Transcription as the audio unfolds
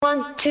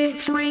1, 2,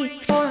 3,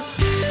 4.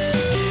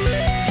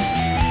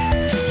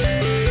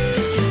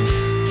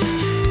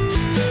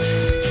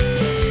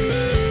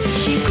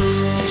 She's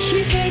cool,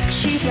 she's hip,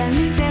 she's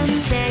a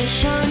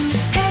sensation.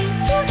 Hey,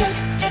 mutant,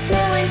 it's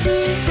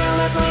noisy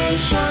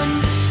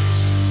celebration.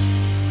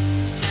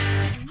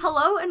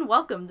 Hello and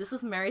welcome. This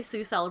is Mary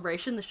Sue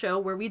Celebration, the show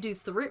where we do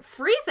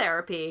free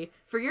therapy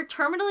for your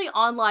terminally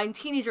online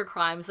teenager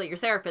crimes that your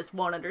therapist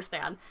won't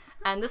understand.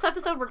 And this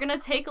episode, we're going to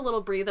take a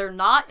little breather,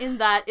 not in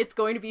that it's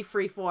going to be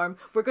freeform.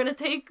 You're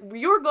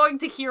going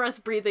to hear us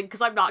breathing because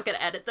I'm not going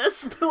to edit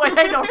this the way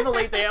I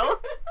normally do.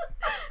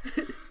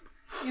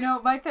 You know,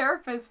 my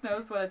therapist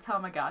knows what a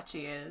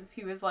Tamagotchi is.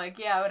 He was like,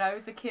 yeah, when I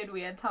was a kid,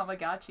 we had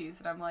Tamagotchis.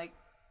 And I'm like,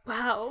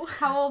 wow.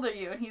 How old are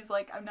you? And he's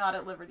like, I'm not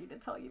at liberty to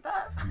tell you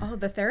that. Oh,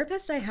 the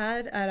therapist I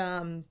had at,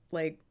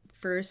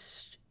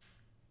 first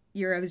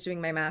year I was doing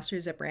my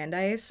master's at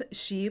Brandeis,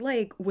 she,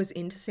 was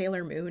into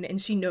Sailor Moon, and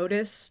she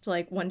noticed,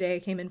 one day I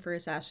came in for a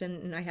session,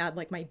 and I had,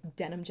 my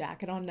denim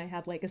jacket on, and I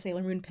had, a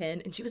Sailor Moon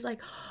pin, and she was like,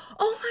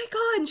 oh my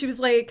god, and she was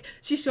like,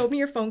 she showed me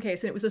her phone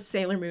case, and it was a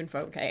Sailor Moon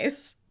phone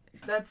case.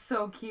 That's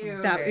so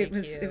cute. It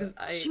was,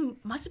 she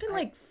must have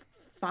been,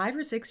 5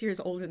 or 6 years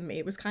older than me.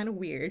 It was kind of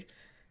weird.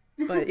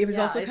 But it was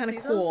also kind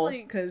of cool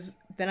because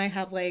then I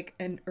had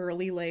an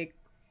early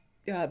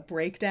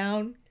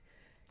breakdown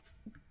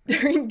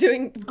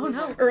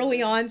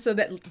early on, so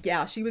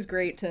that she was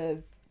great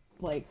to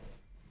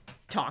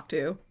talk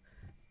to.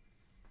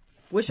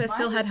 Wish I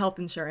still had health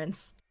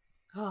insurance.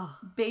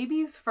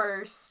 Baby's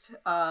first,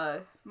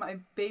 my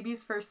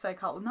baby's first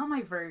psychologist, not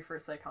my very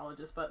first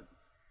psychologist, but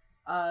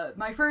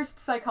my first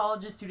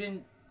psychologist who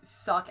didn't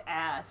suck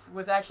ass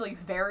was actually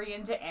very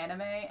into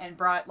anime and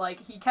brought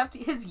he kept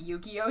his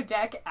Yu-Gi-Oh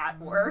deck at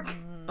work.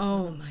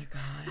 Oh my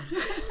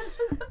god.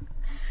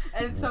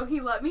 And so he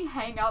let me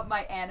hang out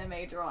my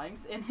anime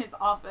drawings in his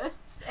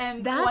office,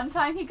 and one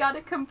time he got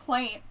a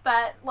complaint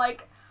that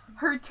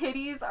her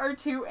titties are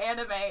too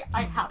anime.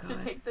 I have to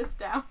take this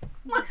down.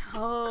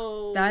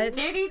 Oh,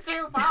 titty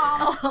too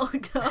ball. Oh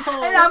no.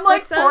 And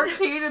I'm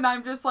 14 and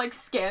I'm just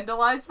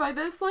scandalized by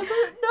this. No,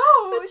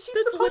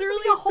 she's supposed to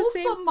be a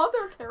wholesome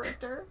mother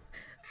character.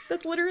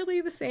 That's literally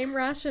the same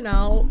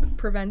rationale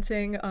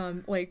preventing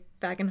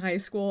back in high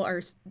school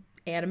our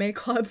anime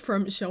club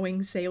from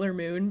showing Sailor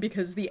Moon,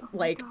 because the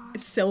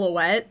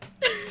silhouette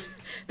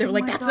they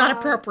were that's not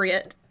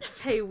appropriate.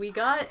 Hey, we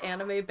got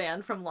anime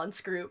banned from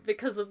lunch group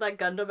because of that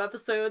Gundam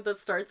episode that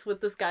starts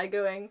with this guy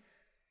going,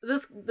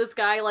 this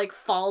guy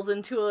falls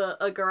into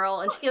a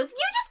girl and she goes,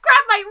 "You just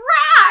grabbed my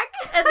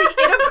rack!" And the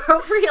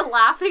inappropriate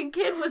laughing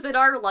kid was in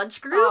our lunch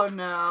group. Oh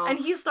no. And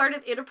he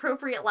started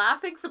inappropriate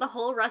laughing for the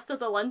whole rest of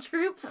the lunch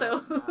group,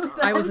 so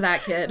I was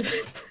that kid.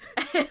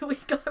 And we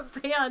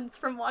got banned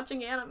from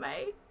watching anime.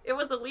 It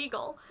was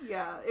illegal.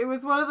 Yeah, it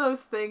was one of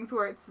those things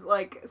where it's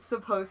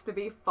supposed to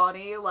be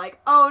funny,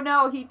 oh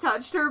no, he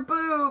touched her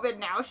boob and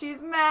now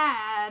she's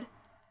mad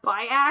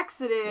by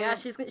accident. Yeah,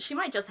 she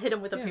might just hit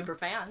him with a paper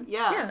fan.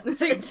 Yeah.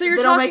 So you're they talking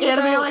don't make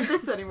anime about like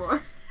this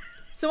anymore.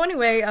 So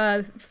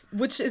anyway,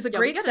 which is a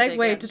great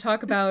segue to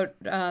talk about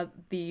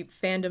the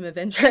fandom of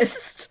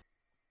interest.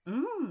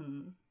 Do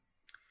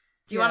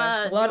you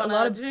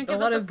want to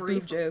give us a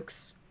brief boob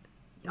jokes?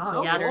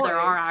 Oh, yes, there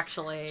are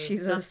actually.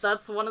 Jesus.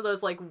 That's one of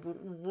those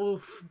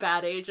woof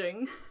bad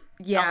aging.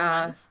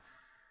 Yeah.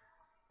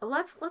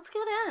 Elements. Let's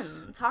get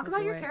in. Talk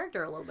about your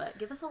character a little bit.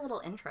 Give us a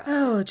little intro.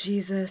 Oh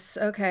Jesus.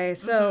 Okay.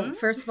 So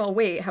first of all,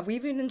 wait, have we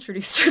even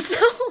introduced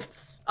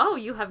ourselves? Oh,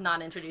 you have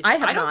not introduced. I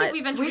have I don't not. think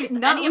we've introduced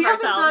any of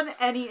ourselves. We haven't done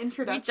any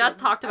introductions. We just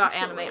talked about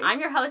actually. anime. I'm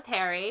your host,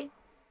 Harry.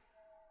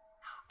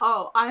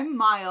 Oh, I'm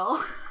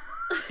Mile.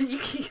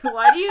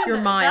 Why do you?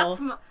 You're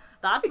Mile.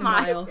 That's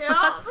Mile.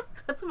 Yeah.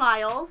 That's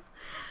Miles.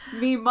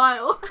 Me,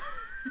 Mile.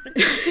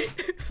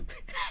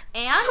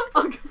 And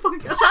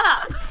shut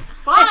up.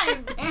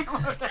 Fine. Damn.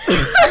 Okay.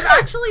 I'm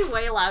actually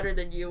way louder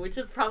than you, which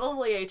is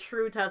probably a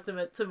true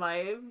testament to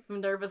my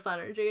nervous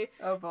energy.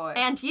 Oh boy.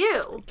 And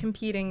you.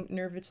 Competing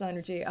nervous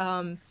energy.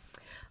 I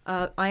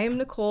am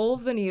Nicole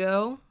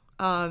Venito.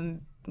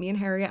 Me and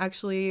Harry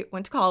actually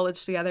went to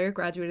college together,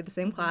 graduated the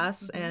same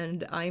class,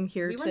 and I'm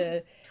here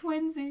to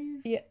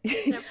twinsies. Yeah.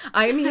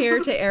 I'm here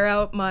to air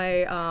out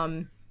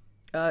my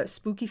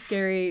spooky,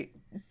 scary,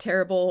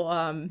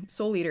 terrible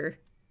Soul Eater.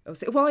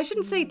 Well, I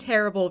shouldn't say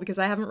terrible because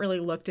I haven't really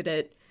looked at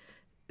it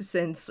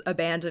since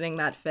abandoning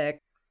that fic.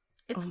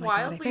 It's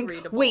wildly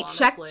readable. Wait,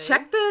 honestly.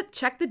 check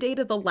the date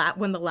of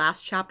when the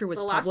last chapter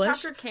was published. The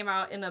last chapter came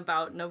out in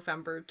about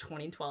November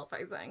 2012,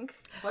 I think.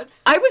 What?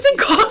 I was in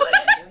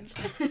college.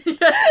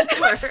 It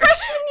was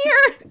freshman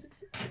year.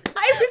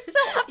 I was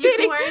still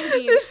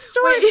updating this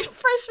story in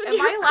freshman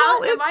year of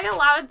college.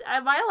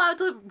 Am I allowed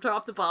to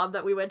drop the bomb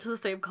that we went to the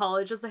same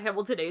college as the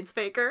Hamilton AIDS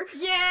faker?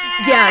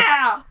 Yeah. Yes,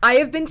 I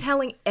have been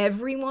telling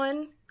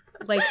everyone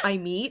I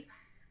meet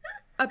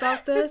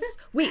about this.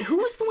 Wait, who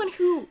was the one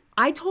who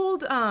I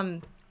told? I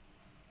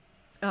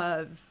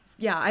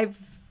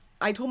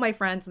told my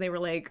friends, and they were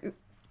like,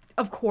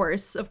 "Of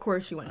course,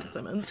 she went to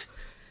Simmons."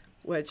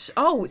 Which,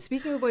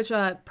 speaking of which,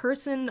 a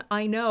person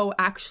I know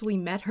actually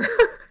met her.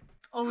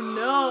 Oh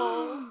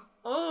no.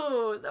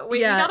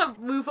 we gotta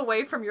move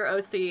away from your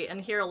OC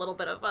and hear a little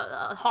bit of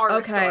a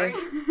horror story.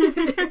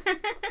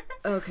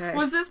 Okay.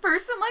 Was this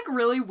person, like,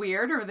 really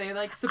weird, or were they,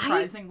 like,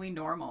 surprisingly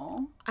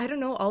normal? I don't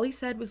know. All he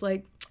said was,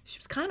 like, she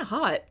was kind of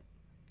hot.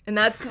 And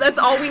that's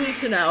all we need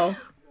to know.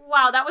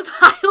 Wow, that was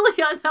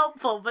highly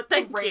unhelpful, but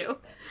thank you.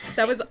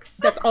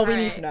 That's all we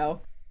need to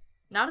know.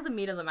 Now to the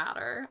meat of the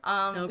matter. We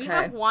Okay.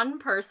 have one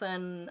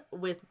person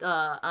with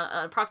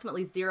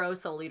approximately 0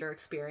 Soul Eater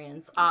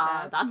experience.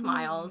 That's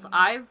Miles.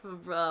 I've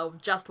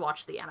just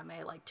watched the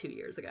anime like 2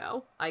 years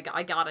ago. I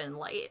got in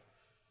late.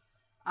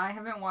 I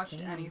haven't watched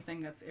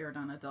anything that's aired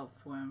on Adult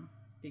Swim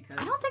because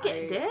I don't think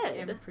it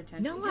did. am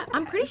pretentious. No,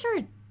 I'm pretty sure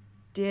it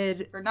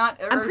did. Or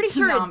not. Or I'm pretty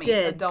sure it Toonami,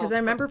 did adult, because I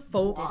remember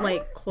but-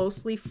 like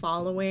closely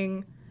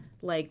following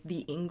like the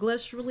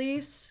English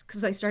release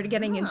because I started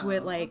getting into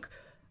it like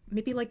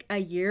maybe like a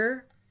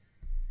year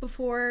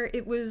before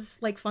it was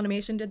like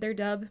Funimation did their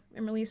dub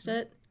and released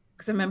it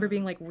because I remember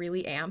being like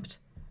really amped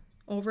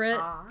over it.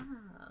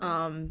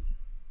 I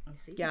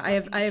see. Yeah,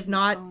 I have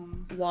not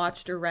tomes.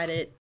 watched or read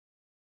it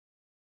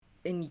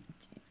in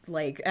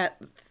like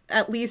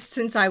at least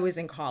since I was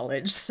in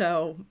college.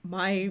 So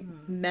my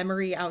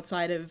memory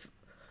outside of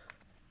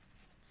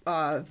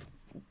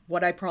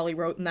what I probably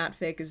wrote in that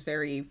fic is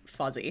very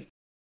fuzzy.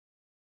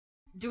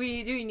 Do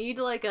we need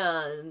like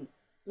a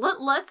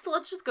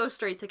let's just go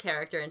straight to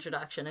character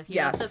introduction. If you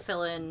have to Yes.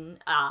 fill in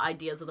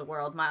ideas of the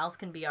world, Miles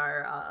can be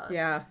our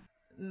Yeah.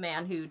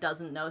 man who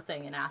doesn't know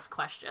thing and ask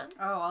questions.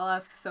 Oh, I'll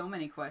ask so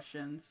many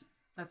questions.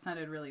 That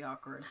sounded really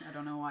awkward. I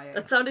don't know why. I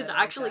That sounded said it like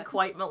actually that.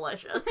 quite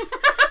malicious.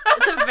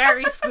 It's a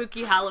very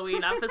spooky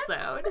Halloween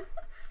episode.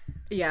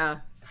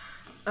 Yeah.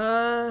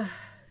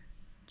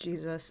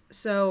 Jesus.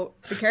 So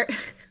the character.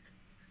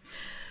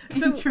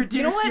 So Introduce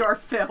you know what? your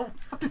filth.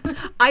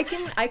 I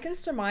can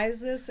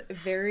surmise this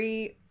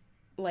very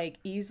like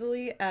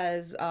easily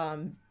as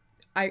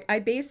I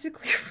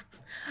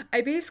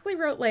basically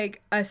wrote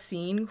like a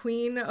scene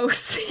queen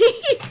OC.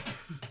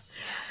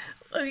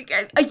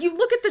 Like you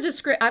look at the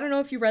description. I don't know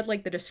if you read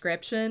like the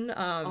description.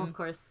 Oh, of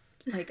course.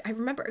 Like I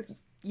remember,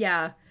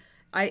 yeah.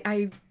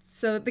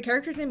 So the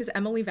character's name is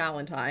Emily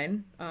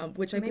Valentine,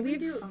 which I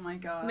believe. Oh my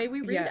god. May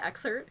we read Yeah.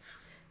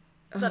 excerpts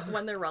that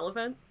when they're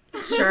relevant?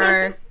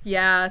 Sure.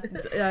 Yeah.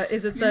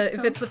 Is it You're the so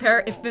if it's the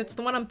cool. if it's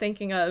the one I'm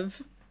thinking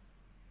of?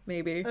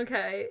 Maybe.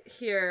 Okay,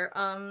 here.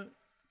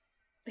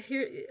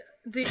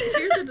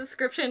 Here's a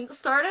description.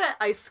 Start at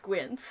I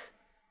squint.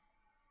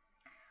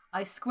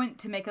 I squint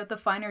to make out the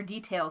finer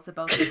details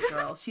about this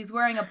girl. She's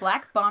wearing a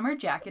black bomber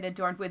jacket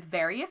adorned with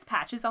various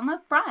patches on the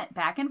front,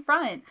 back and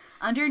front.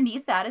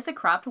 Underneath that is a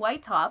cropped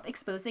white top,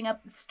 exposing a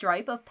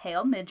stripe of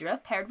pale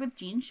midriff paired with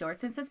jean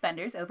shorts and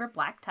suspenders over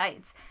black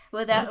tights.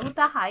 Without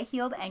the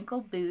high-heeled ankle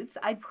boots,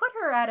 I'd put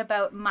her at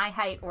about my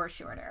height or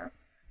shorter.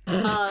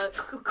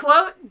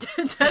 Quote,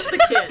 that's the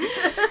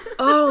kid.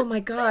 Oh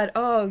my god.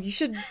 Oh, you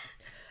should.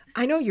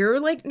 I know you're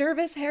like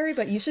nervous, Harry,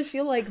 but you should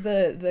feel like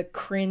the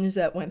cringe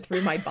that went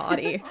through my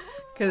body.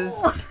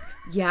 Because,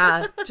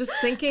 yeah, just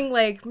thinking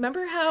like,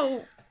 remember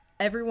how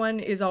everyone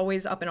is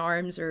always up in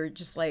arms or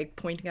just like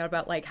pointing out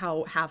about like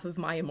how half of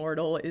my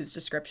immortal is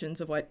descriptions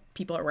of what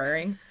people are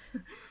wearing?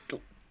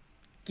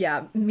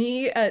 Yeah,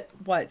 me at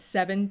what,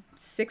 17,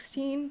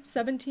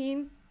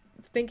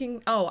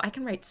 thinking, oh, I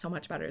can write so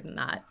much better than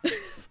that.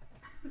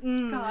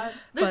 God.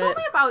 There's But-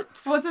 only about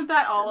Wasn't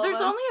that all of There's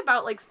us? only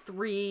about like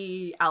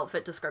 3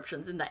 outfit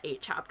descriptions in the 8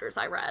 chapters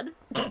I read.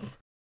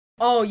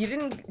 Oh, you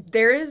didn't.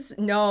 There is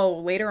no.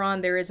 Later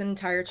on, there is an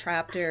entire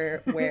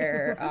chapter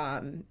where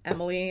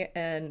Emily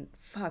and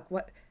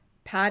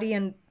Patty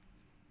and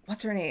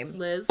what's her name?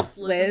 Liz and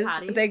Liz.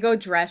 Patty. They go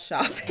dress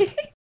shopping.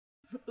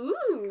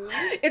 Ooh.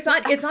 It's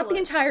not the Excellent.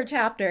 entire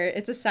chapter.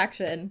 It's a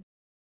section.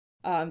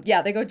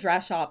 Yeah, they go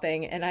dress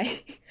shopping, and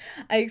I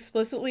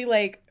explicitly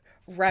like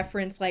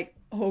reference like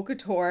haute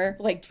couture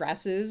like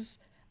dresses.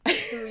 Ooh,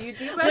 you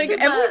do mention Like, that,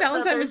 Emily that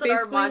Valentine there's was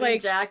basically, an Armani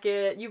like-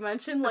 jacket. You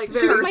mentioned like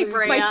She was purse my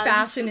brands.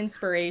 fashion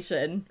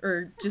inspiration,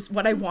 or just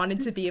what I wanted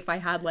to be if I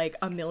had like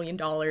 $1 million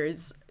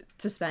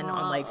to spend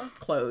on like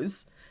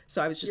clothes.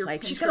 So I was just Your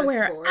like, she's gonna Pinterest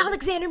wear board.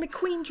 Alexander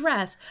McQueen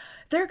dress.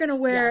 They're gonna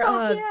wear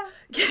You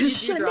drop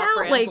Chanel.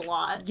 brands Like, a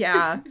lot.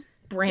 yeah,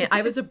 brand.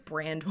 I was a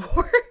brand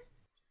whore.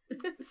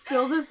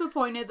 Still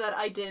disappointed that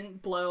I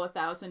didn't blow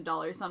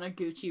 $1,000 on a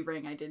Gucci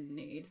ring I didn't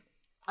need.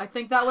 I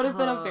think that would have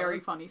been a very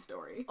funny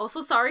story.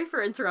 Also, sorry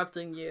for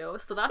interrupting you.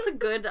 So that's a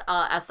good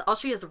oh,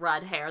 she has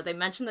red hair. They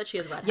mentioned that she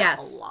has red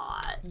Yes. hair a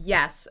lot.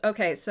 Yes.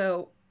 Okay.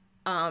 So,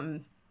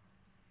 kind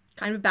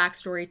of a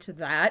backstory to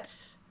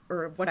that,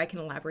 or what I can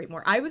elaborate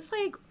more. I was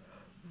like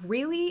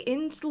really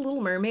into The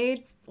Little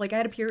Mermaid. Like I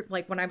had a period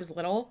like when I was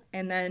little,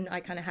 and then I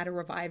kind of had a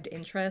revived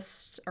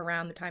interest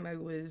around the time I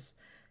was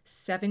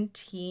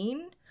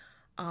 17,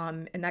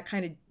 and that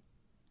kind of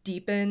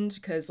deepened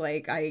because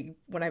like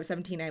when I was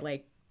 17, I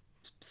like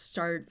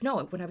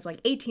when I was like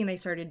 18, I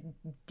started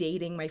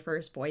dating my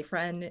first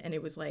boyfriend, and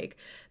it was like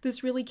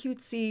this really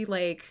cutesy,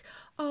 like,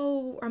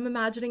 oh, I'm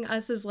imagining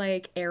us as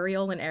like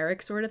Ariel and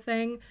Eric sort of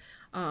thing.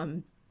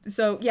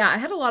 So yeah, I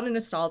had a lot of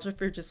nostalgia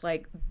for just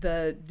like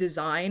the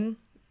design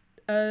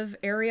of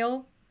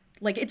Ariel.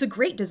 Like, it's a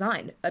great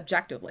design,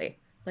 objectively.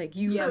 Like,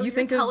 you So you you're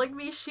think of telling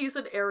me she's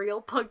an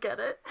Ariel punk at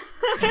it?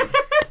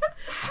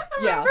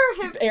 yeah, Remember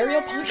hipster?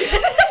 Ariel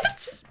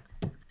Pumpkins.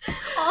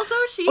 Also,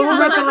 she Oh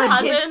my has a God,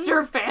 cousin.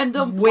 Hipster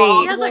fandom.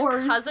 Wait. She has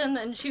wars. a cousin,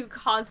 and she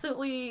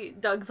constantly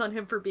dugs on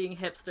him for being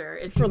hipster.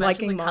 If you For mention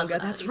liking the manga. cousin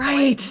at That's any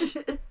right.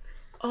 point.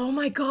 Oh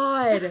my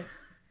god.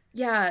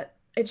 Yeah,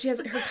 and she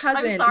has her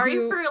cousin. I'm sorry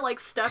who... for like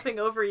stepping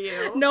over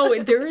you.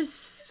 No, there is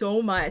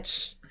so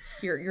much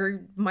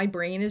here. My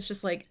brain is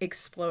just like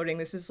exploding.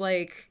 This is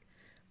like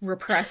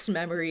repressed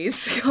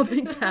memories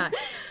coming back.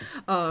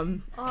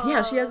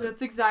 Yeah, she has.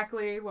 That's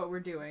exactly what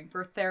we're doing.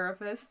 We're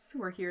therapists.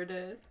 We're here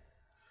to.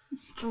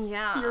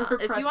 Yeah. Your If you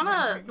repressed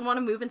wanna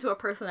memories. move into a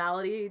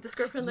personality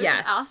description, there's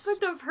Yes. an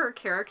aspect of her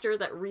character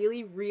that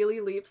really, really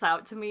leaps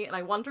out to me, and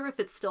I wonder if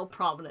it's still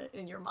prominent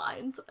in your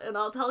mind. And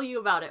I'll tell you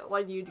about it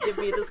when you give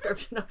me a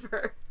description of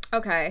her.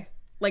 Okay,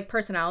 like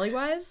personality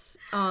wise.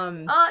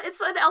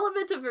 It's an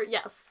element of her.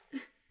 Yes.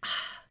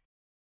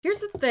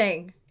 Here's the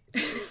thing.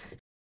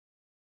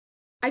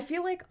 I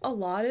feel like a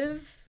lot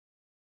of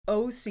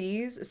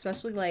OCs,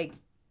 especially like,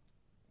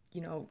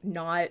 you know,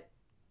 not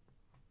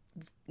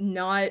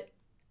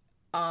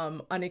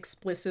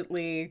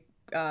unexplicitly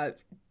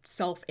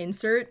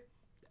self-insert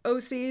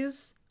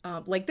OCs.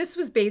 Like this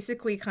was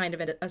basically kind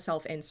of a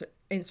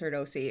self-insert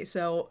OC.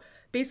 So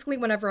basically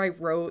whenever I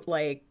wrote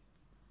like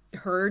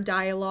her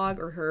dialogue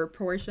or her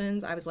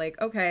portions, I was like,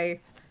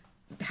 okay,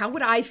 how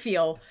would I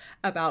feel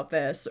about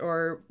this?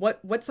 Or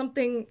what's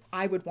something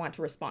I would want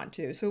to respond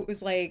to? So it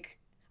was like,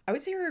 I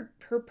would say her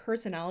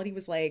personality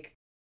was like,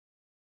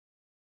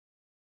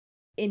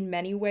 in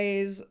many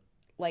ways,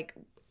 like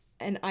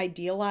an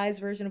idealized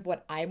version of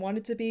what I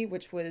wanted to be,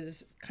 which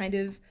was kind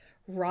of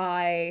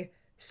wry,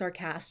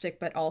 sarcastic,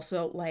 but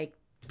also like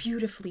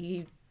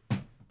beautifully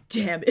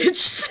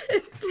damaged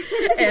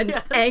and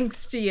Yes.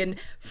 angsty and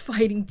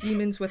fighting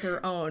demons with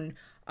her own.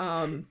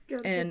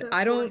 And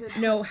I don't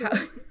know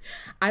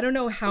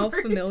how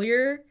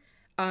familiar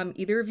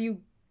either of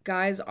you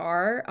guys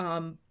are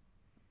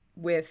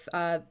with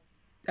Darren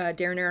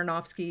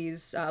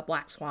Aronofsky's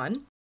Black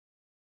Swan,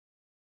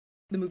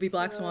 the movie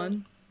Black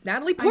Swan.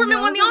 Natalie Portman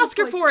know won the that it's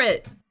Oscar like- for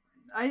it.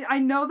 I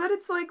know that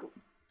it's like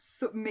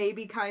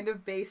maybe kind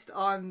of based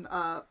on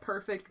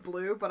Perfect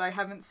Blue, but I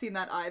haven't seen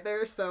that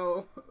either.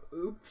 So,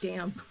 oops.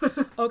 Damn.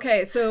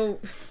 Okay, so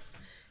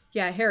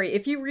yeah, Harry,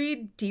 if you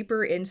read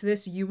deeper into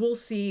this, you will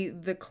see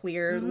the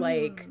clear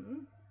like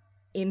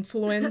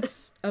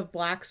influence of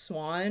Black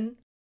Swan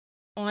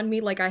on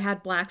me. Like I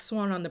had Black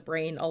Swan on the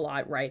brain a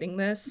lot writing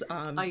this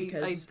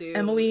because do.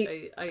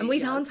 Emily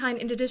yes. Valentine,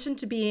 in addition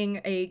to being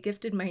a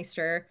gifted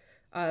Meister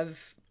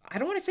of, I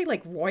don't want to say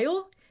like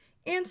royal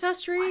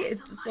ancestry,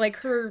 it's like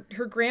her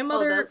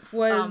grandmother that's,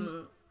 was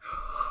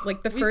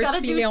like the We've first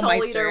gotta female do Soul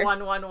Meister. Eater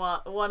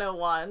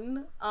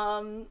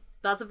 101.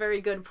 That's a very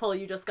good pull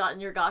you just got in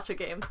your gotcha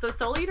game. So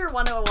Soul Eater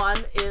 101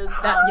 is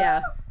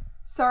Yeah.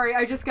 Sorry,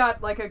 I just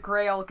got like a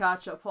Grail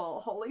gotcha pull.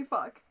 Holy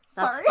fuck.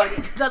 Sorry.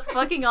 that's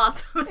fucking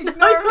awesome. Ignore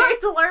Now you it.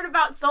 need to learn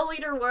about Soul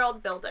Eater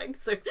world building.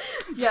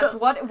 Yes, so-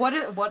 what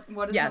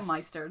is Yes. a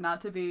Meister? Not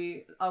to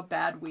be a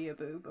bad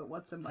weeaboo, but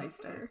what's a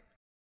Meister?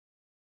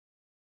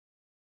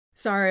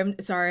 Sorry, I'm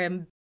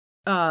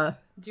Do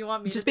you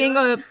want me just to being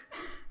do it?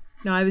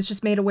 No, I was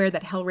just made aware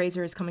that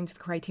Hellraiser is coming to the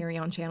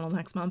Criterion channel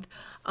next month.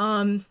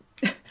 I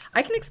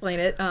can explain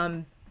it.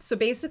 So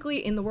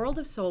basically in the world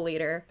of Soul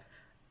Eater,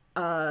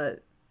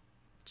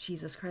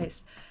 Jesus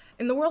Christ.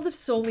 In the world of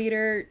Soul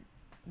Eater,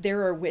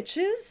 there are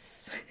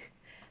witches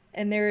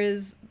and there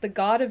is the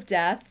god of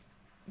death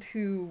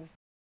who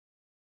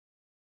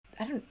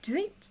do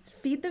they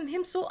feed them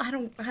him soul? I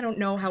don't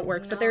know how it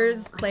works, but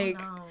there's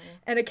like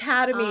an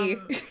academy.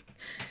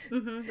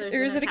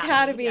 There's an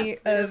academy Yes,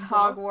 of there's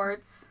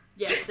Hogwarts.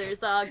 Yes,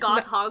 there's a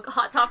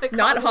Hot Topic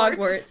not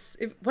Hogwarts.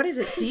 Hogwarts. What is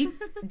it?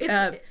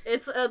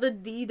 It's the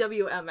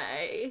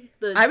DWMA.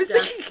 The I was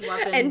Death thinking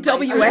Weapon NWA. I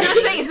was Meister.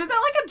 gonna say, isn't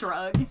that like a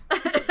drug?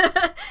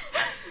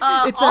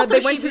 It's, Also, they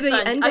went to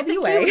Shibu-san, the I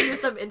think NWA. you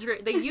use them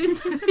they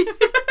use them.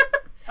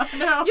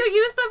 No. You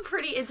use them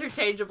pretty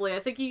interchangeably. I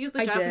think you use the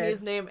I Japanese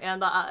did. name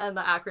and the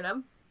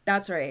acronym.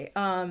 That's right.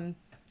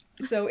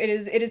 So it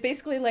is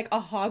basically like a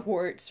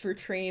Hogwarts for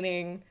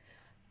training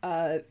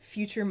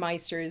future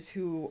Meisters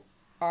who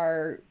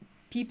are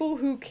people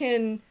who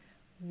can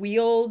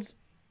wield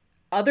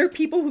other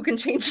people who can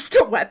change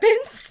to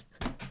weapons.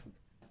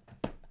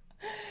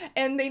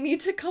 And they need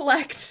to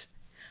collect,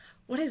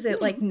 what is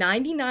it, like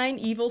 99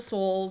 evil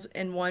souls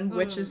and one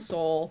witch's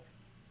soul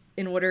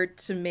in order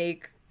to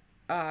make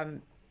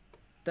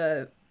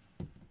the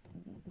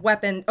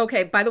weapon.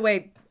 Okay, by the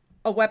way,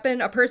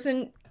 a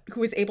person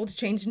who is able to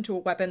change into a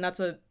weapon, that's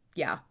a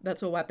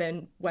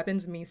weapon.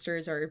 Weapons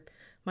meisters are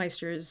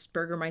Meisters,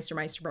 Burgermeister,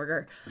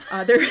 Meisterburger.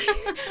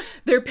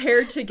 They're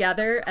paired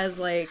together as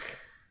like,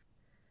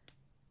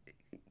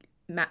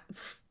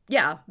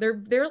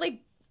 they're like,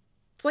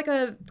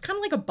 it's kind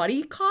of like a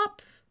buddy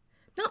cop.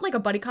 Not like a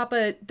buddy cop,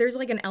 but there's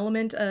like an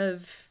element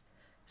of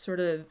sort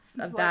of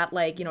It's that,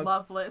 like, you know,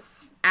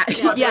 Loveless.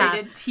 yeah,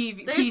 Rated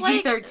TV, There's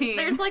PG-13.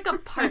 there's like a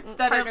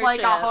Instead of, like,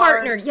 a partnership.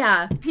 partner,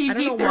 yeah. I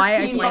don't know why I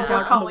PG-13, blanked but we're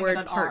out on the calling it word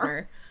an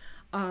R.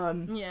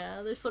 partner.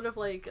 Yeah, there's sort of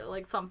like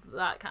some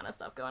that kind of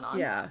stuff going on.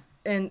 Yeah.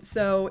 And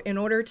so in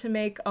order to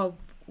make a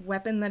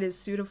weapon that is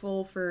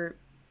suitable for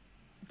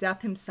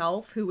Death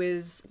himself, who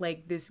is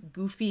like this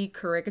goofy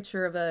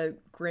caricature of a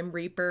Grim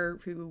Reaper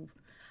who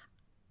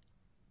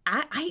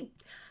I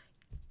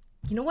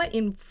you know what,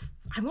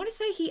 I want to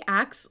say he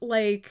acts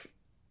like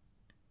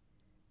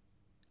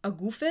a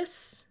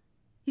Goofus.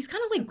 He's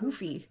kind of like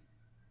Goofy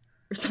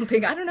or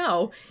something. I don't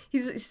know.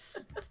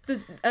 He's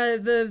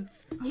the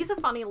He's a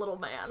funny little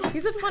man.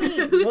 he's a funny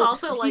Who's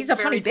also, like, he's a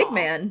very funny big tall.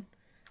 man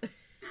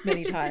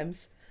many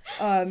times.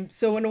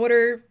 So in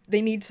order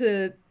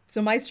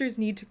so Meisters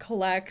need to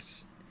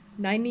collect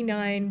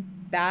 99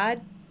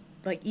 bad,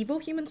 like, evil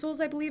human souls,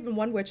 I believe, and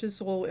one witch's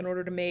soul in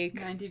order to make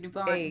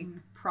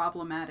 99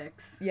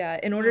 problematics.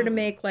 in order to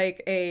make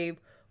like a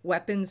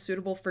weapon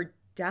suitable for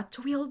Death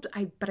to wield.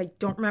 But I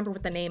don't remember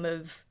what the name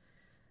of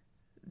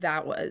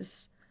that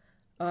was.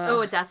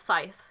 A death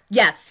scythe.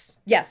 Yes,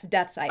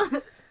 Death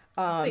Scythe.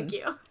 Thank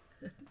you.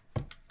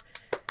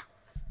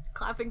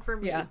 Clapping for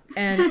me. Yeah.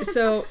 And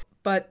so,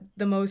 but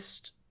the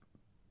most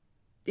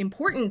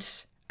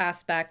important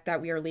aspect that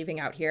we are leaving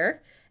out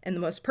here, and the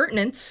most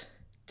pertinent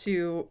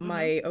to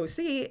my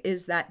OC,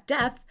 is that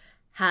Death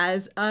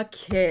has a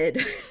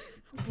kid.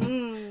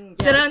 Yes,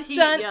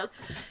 Dun-dun-dun. yes.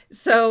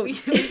 So We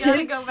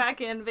gotta go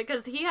back in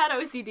because he had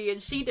OCD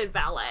and she did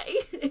ballet.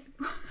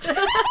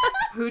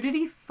 Who did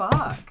he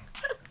fuck?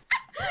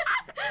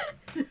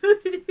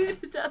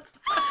 Death.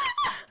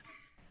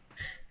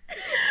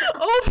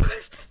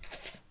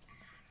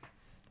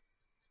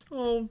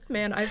 Oh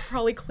man, I've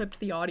probably clipped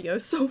the audio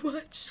so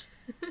much.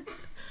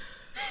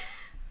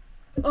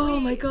 Oh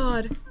my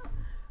god.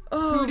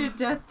 Who did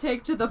Death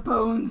take to the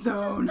bone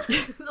zone?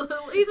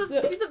 He's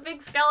a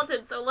big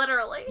skeleton, so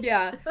literally.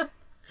 Yeah.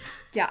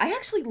 Yeah, I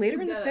actually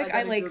later in the I fic I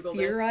gotta like Google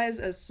theorize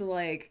as to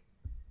like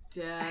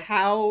Death.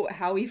 how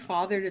he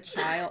fathered a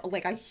child,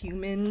 like a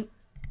humanoid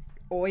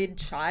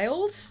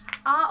child.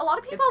 A lot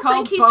of people It's called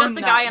think he's just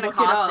Bone a guy Nut. in a Look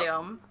it up.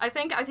 costume. I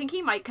think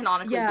he might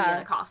canonically be in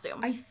Yeah. a costume.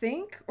 I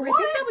think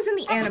that was in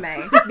the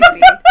anime,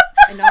 maybe.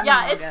 And not in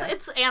Yeah, the manga.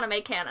 it's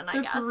anime canon, I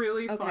That's guess.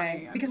 really Okay,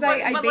 funny. because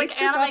But- I But based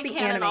this off the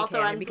canon anime also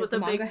canon ends because with the a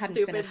manga big hadn't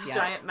stupid finished yet.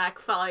 giant mech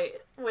fight,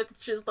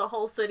 which is the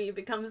whole city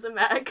becomes a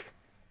mech.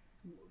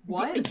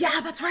 What?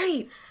 Yeah, that's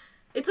right.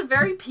 It's a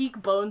very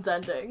peak Bones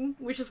ending,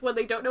 which is when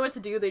they don't know what to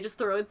do, they just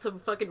throw in some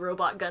fucking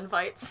robot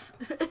gunfights.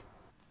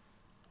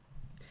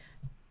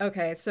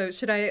 Okay, so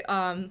should I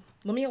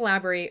let me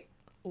elaborate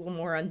a little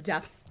more on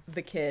Death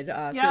the Kid.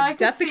 Yeah, So I could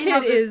Death the see how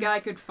Kid this is guy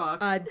could fuck.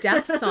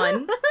 Death's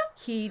son.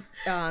 He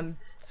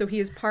so he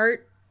is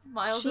part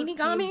Miles is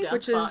Shinigami, Team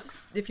which Death is,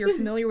 Fox. if you're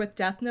familiar with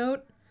Death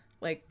Note,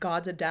 like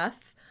gods of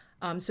death.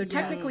 So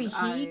technically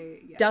he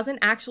yeah. doesn't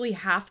actually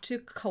have to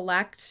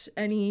collect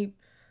any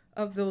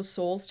of those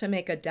souls to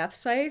make a Death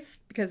Scythe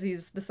because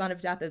he's the son of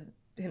Death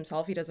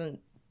himself. He doesn't,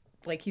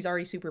 like, he's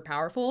already super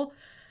powerful.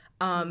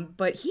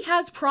 But he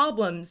has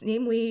problems,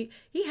 namely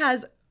he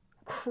has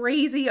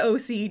crazy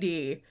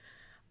OCD.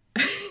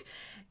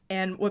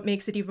 And what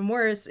makes it even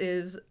worse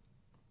is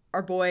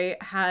our boy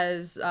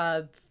has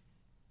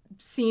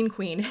scene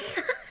queen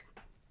hair.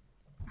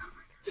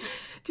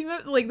 Do you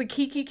remember, like, the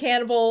Kiki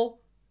Cannibal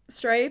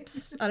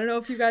stripes? I don't know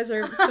if you guys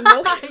are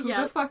familiar. Who the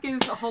Yes. fuck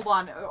is? Hold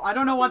on, I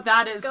don't know what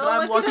that is, but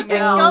I'm Go looking look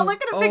it up. Go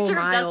look at a Oh, picture of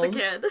Miles.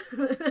 Death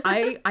the Kid.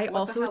 I the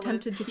also hell is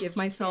attempted to Kiki give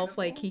myself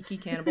like Cannibal? Kiki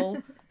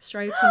Cannibal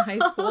stripes in high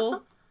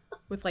school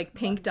with like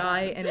pink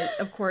dye, and it,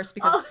 of course,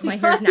 because Oh, my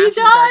hair is yeah, he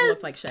naturally dark, it does.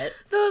 looks like shit.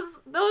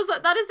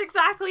 That is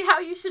exactly how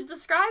you should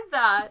describe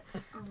that.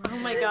 Oh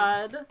my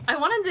god. I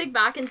want to dig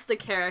back into the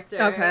character.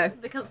 Okay.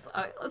 Because,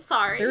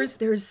 sorry.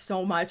 There's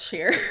so much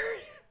here.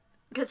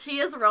 Because she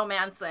is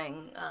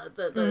romancing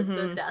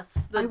the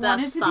deaths, the I death's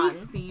wanted to son. be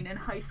seen in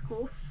high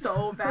school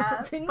so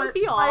bad. Didn't but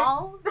we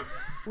all? But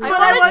I I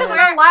wanted to wasn't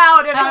wear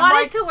allowed, and I I'm wanted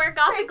like, to wear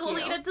gothic thank you.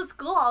 Lolita to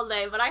school all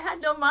day, but I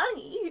had no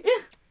money.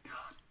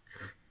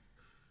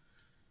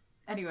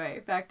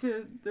 Anyway, back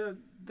to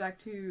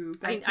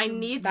I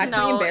need to Back to the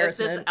know if this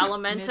embarrassment.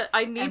 element. Miss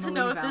I need to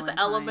know Emily if this Valentine.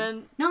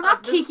 element. No,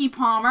 not this- Kiki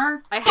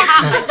Palmer.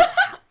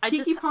 I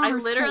Kiki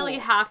Palmer's literally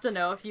cool. have to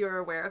know if you're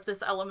aware of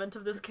this element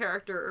of this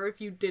character, or if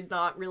you did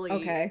not really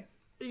Okay,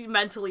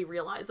 mentally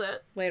realize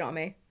it. lay it on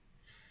me.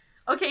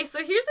 Okay, so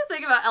here's the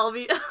thing about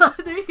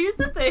here's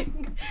the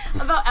thing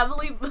about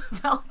Emily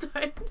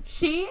Valentine.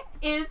 She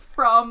is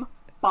from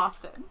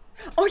Boston.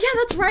 Oh yeah,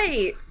 that's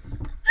right.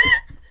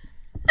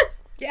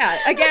 Yeah,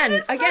 again,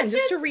 is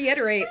just to such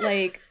reiterate,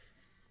 like,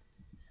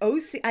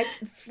 OC,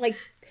 like,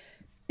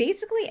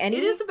 basically any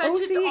It is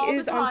mentioned all OC the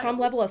is on some time.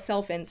 level a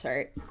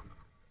self-insert.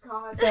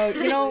 God.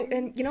 So,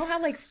 and you know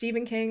how, like,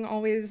 Stephen King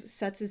always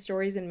sets his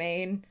stories in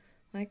Maine?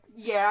 Like,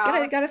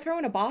 Yeah. gotta throw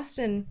in a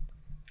Boston,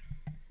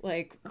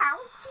 like,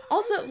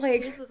 also,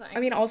 like, Here's the thing. I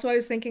mean, also I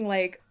was thinking,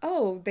 like,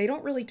 oh, they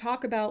don't really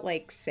talk about,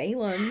 like,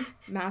 Salem,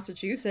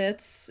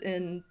 Massachusetts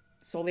in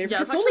Soul Eater, Yeah,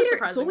 because it's actually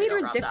surprising Soul we Eater don't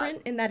is wrap that.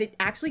 different in that it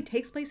actually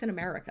takes place in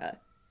America.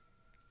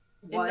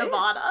 What? In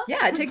Nevada.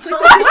 Yeah, it takes place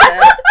in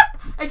Nevada.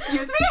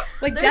 Excuse me?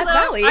 Like There's Death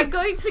Valley. I'm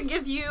going to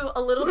give you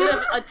a little bit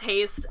of a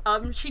taste.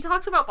 She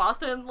talks about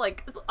Boston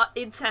like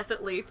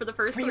incessantly for the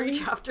first Really?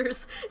 3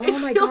 chapters. Oh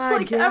my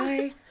god, did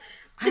I?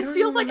 It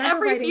feels like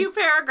every few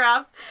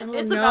paragraph,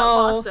 it's about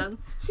no. Boston.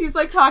 She's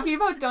like talking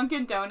about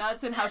Dunkin'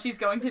 Donuts and how she's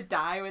going to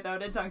die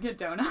without a Dunkin'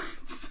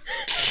 Donuts.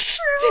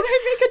 Did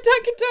I make a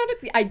Dunkin'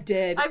 Donuts? I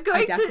did. I'm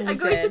going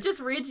to did.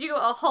 just read you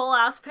a whole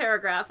ass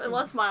paragraph,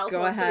 unless Miles Go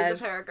wants to read ahead. the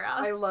paragraph.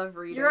 I love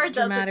reading. You're a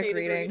Dramatic designated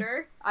reading.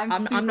 reader.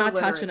 I'm I'm not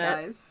touching it.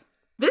 guys.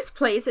 This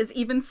place is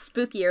even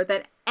spookier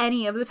than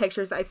any of the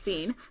pictures I've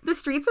seen. The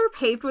streets are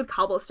paved with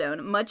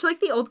cobblestone, much like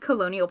the old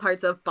colonial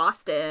parts of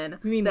Boston.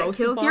 You mean that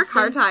most of kills your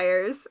car Boston?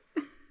 tires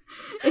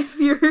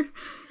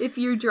if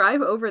you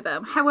drive over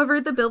them. However,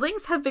 the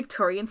buildings have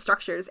Victorian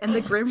structures and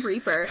the Grim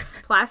Reaper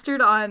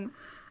plastered on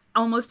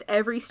almost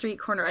every street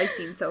corner I've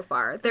seen so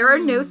far. There are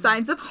no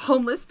signs of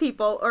homeless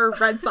people or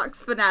Red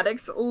Sox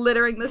fanatics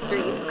littering the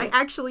streets. I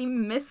actually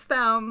miss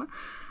them.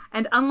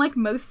 And unlike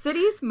most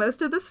cities,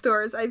 most of the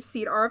stores I've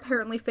seen are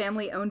apparently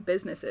family-owned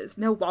businesses.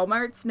 No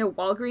Walmarts, no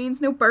Walgreens,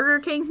 no Burger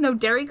Kings, no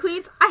Dairy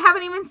Queens. I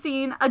haven't even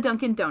seen a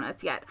Dunkin'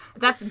 Donuts yet.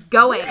 That's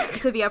going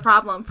to be a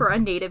problem for a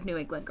native New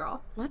England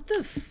girl. What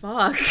the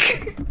fuck?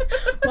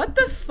 What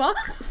the fuck,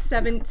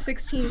 16,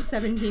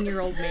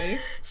 17-year-old me?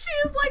 She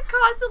is like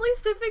constantly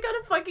sipping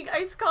on a fucking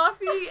iced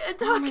coffee and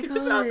Oh my talking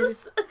about God.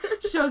 this.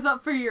 Shows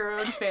up for your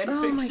own fanfiction.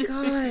 Oh my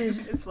God. 15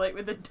 minutes late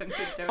with a Dunkin'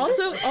 Donuts.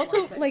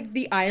 Also, like,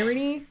 the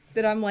irony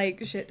that I'm,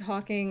 like,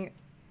 shit-talking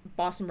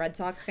Boston Red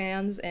Sox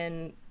fans,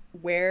 and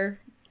where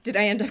did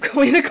I end up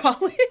going to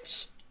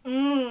college?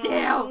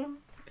 Damn.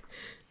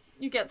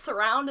 You get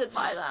surrounded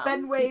by them.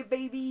 Fenway,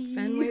 baby.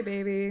 Fenway,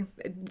 baby.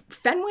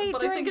 Fenway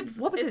But I during, think it's-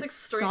 what was it's it,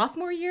 extreme-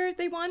 sophomore year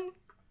they won?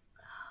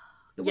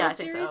 The Yeah, World I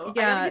think Series? so.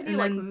 Yeah, I gotta give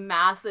you and then...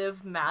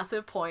 like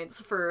massive points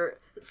for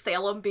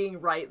Salem being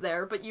right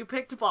there, but you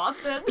picked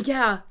Boston.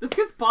 Yeah, It's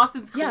because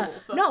Boston's cool. yeah.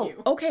 Fuck No,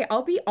 you. okay,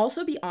 I'll be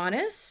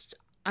honest.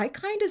 I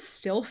kind of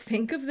still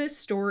think of this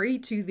story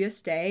to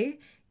this day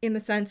in the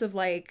sense of,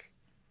 like,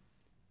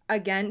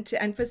 again,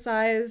 to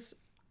emphasize,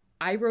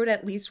 I wrote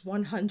at least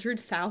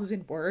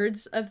 100,000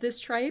 words of this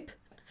tripe.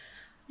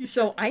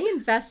 So I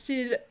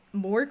invested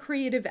more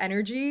creative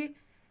energy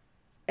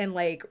and,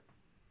 like,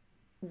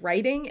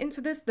 writing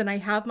into this than I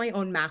have my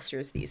own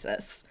master's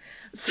thesis.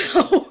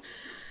 So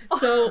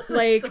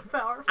like, So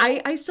powerful.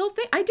 I still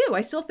think,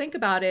 I still think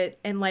about it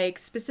and, like,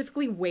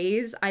 specifically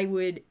ways I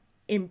would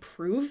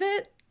improve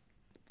it.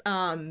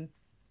 And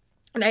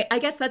I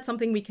guess that's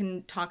something we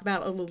can talk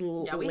about a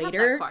little Yeah, we have that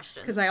later,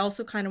 question. because I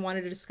also kind of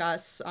wanted to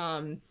discuss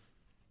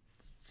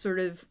sort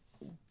of,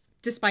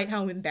 despite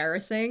how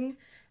embarrassing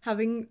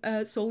having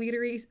a Soul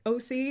Eater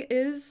OC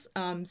is,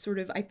 sort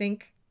of, I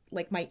think,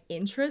 like, my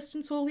interest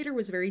in Soul Eater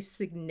was very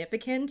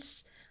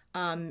significant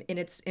in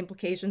its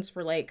implications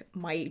for, like,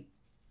 my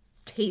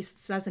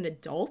tastes as an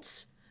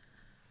adult.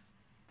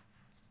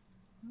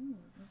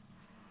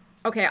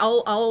 Okay,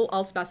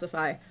 I'll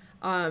specify.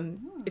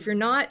 If you're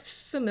not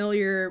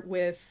familiar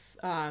with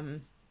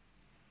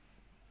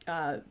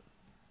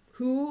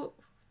who,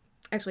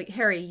 actually,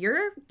 Harry,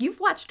 you've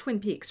watched Twin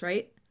Peaks,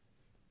 right?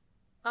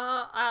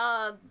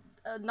 Not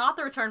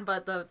the return,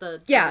 but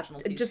the Yeah,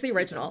 original two just the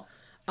original.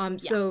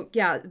 seasons. So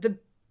yeah,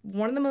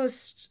 one of the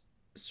most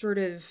sort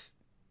of,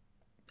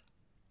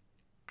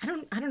 I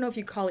don't know if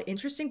you call it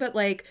interesting, but,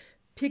 like,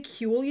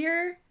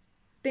 peculiar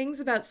things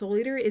about Soul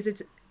Eater is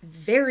it's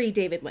very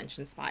David Lynch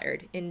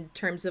inspired in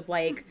terms of,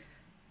 like,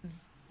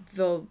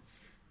 the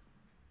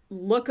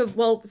look of,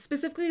 well,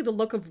 specifically the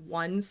look of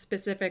one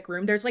specific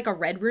room. There's, like, a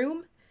red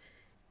room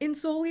in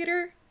Soul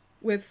Eater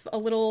with a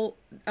little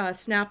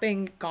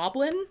snapping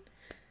goblin,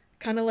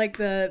 kind of like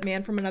the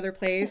man from another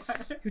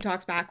place who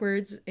talks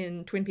backwards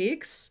in Twin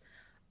Peaks.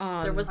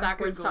 There was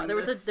backwards talk. There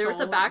was a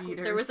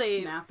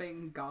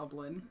snapping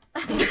goblin.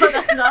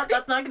 that's not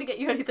gonna get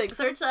you anything.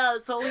 Search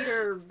Soul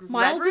Eater.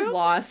 Miles Red is Room?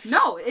 lost.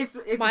 No, it's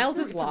Miles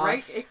is it's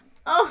lost. Right,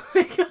 Oh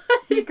my god.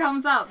 he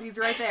comes up. He's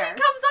right there.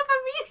 It comes up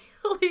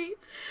immediately.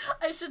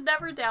 I should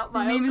never doubt His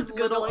Miles. name is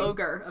Little Googling.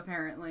 Ogre,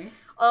 apparently.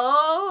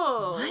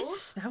 Oh.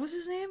 What? That was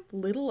his name?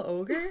 Little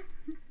Ogre?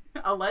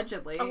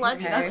 Allegedly.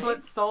 Allegedly. That's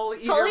what Soul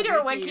Eater, Soul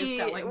Eater Wiki Wiki. is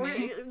telling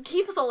me.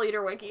 Keep Soul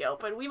Eater Wiki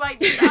open. We might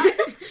need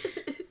that.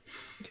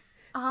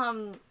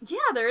 Yeah,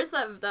 there is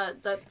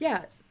that.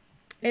 Yeah.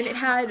 And it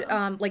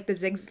had, like, the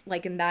zigs,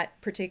 like, in that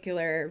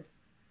particular,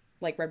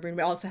 like, red room,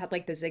 it also had,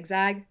 like, the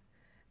zigzag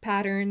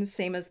patterns,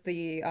 same as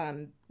the,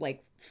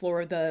 like,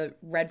 floor of the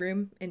red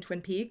room in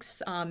Twin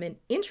Peaks. And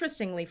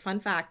interestingly, fun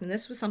fact, and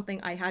this was something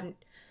I hadn't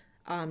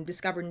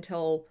discovered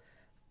until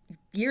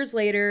years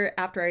later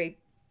after I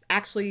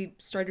actually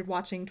started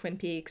watching Twin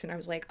Peaks, and I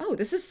was like, oh,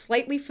 this is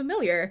slightly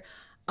familiar.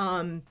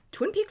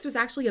 Twin Peaks was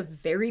actually a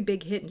very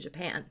big hit in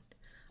Japan.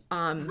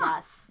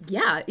 Yes.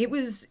 Yeah, it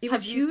was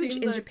Have you huge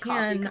seen in the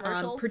Japan, coffee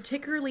commercials?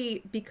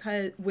 particularly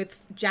because with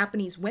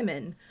Japanese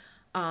women.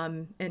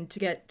 And to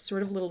get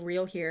sort of a little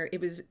real here,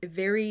 it was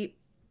very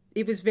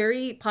it was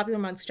very popular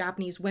amongst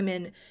Japanese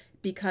women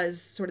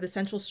because sort of the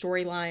central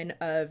storyline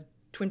of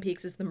Twin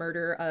Peaks is the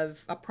murder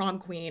of a prom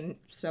queen.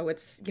 So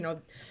it's, you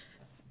know,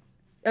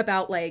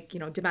 about like, you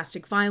know,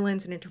 domestic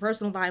violence and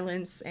interpersonal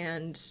violence.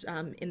 And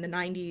in the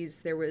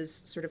 90s, there was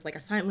sort of like a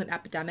silent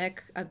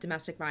epidemic of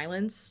domestic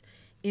violence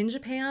in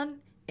Japan.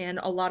 And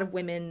a lot of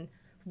women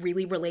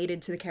really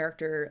related to the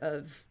character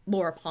of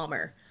Laura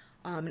Palmer.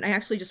 And I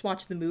actually just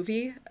watched the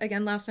movie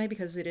again last night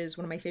because it is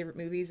one of my favorite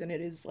movies and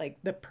it is like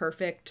the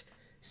perfect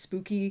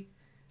spooky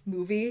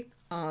movie.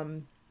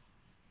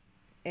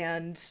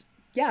 And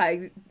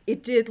yeah,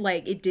 it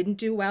didn't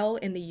do well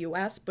in the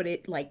US, but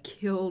it like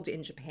killed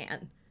in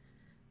Japan.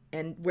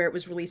 And where it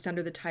was released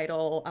under the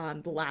title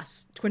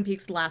Twin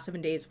Peaks: The Last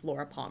 7 Days of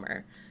Laura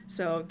Palmer.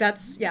 So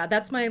that's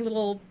my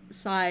little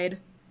side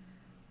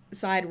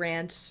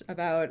rant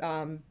about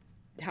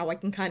how I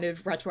can kind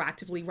of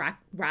retroactively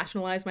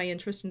rationalize my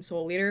interest in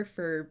Soul Eater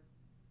for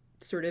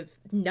sort of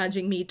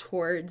nudging me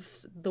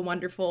towards the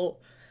wonderful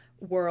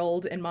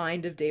world and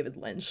mind of David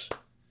Lynch.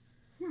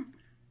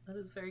 That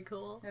is very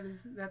cool.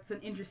 That's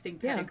an interesting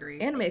pedigree.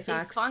 Yeah, anime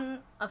facts.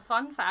 A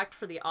fun fact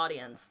for the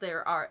audience: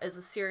 there is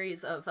a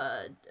series of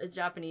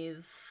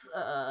Japanese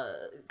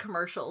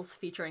commercials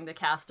featuring the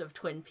cast of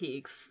Twin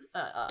Peaks,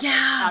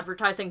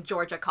 advertising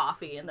Georgia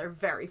coffee, and they're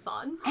very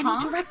fun.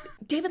 And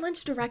David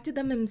Lynch directed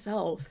them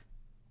himself.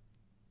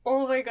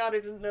 Oh my god, I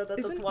didn't know that.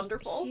 That's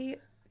wonderful.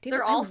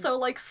 They're also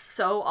like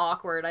so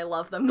awkward. I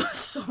love them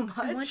so much.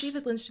 I want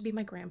David Lynch to be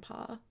my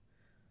grandpa.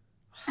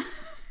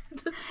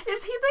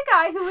 Is he the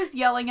guy who was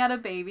yelling at a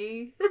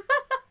baby?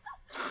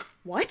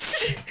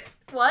 What?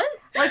 What?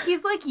 Like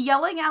he's like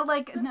yelling at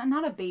like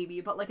not a baby,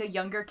 but like a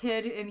younger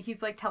kid, and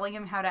he's like telling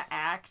him how to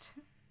act.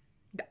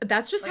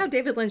 That's just how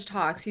David Lynch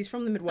talks. He's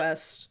from the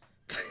Midwest.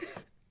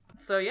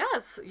 So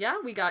yes, yeah,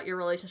 we got your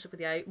relationship with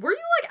the eye. Were you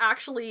like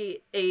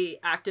actually a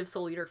active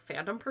Soul Eater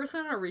fandom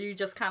person, or were you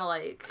just kind of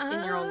like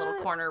in your own little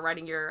corner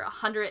writing your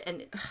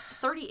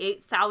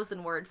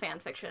 138,000 word fan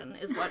fiction?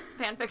 Is what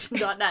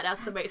fanfiction.net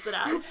estimates it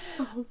as.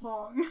 So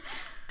long.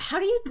 How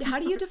do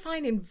you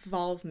define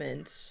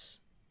involvement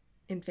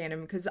in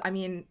fandom? Because I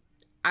mean,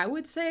 I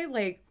would say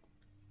like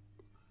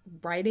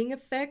writing a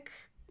fic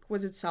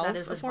was itself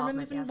a form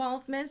of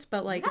involvement,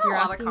 but like if you're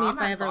asking me if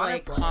I ever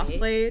like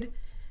cosplayed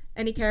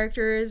any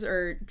characters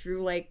or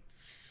drew like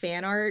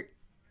fan art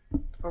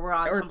or we're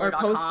on Tumblr.com,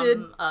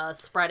 posted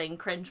spreading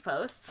cringe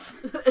posts.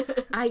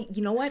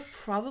 You know what,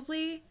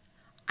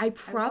 I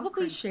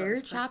probably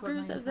shared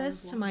chapters of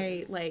this to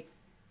my like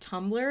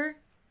Tumblr,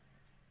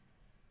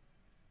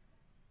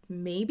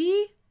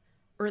 maybe,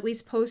 or at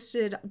least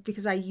posted,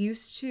 because I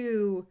used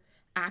to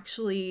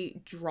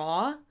actually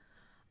draw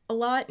a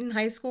lot in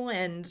high school,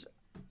 and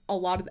a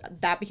lot of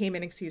that became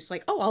an excuse,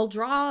 like, oh, I'll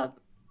draw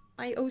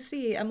my OC,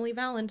 Emily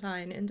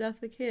Valentine, and Death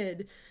the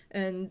Kid,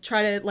 and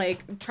try to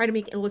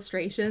make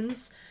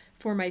illustrations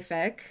for my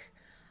fic.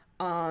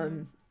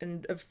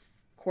 And of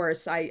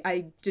course,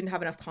 I didn't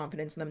have enough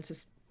confidence in them to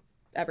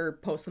ever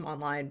post them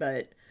online,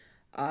 but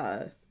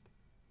I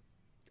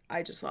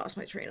just lost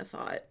my train of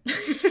thought.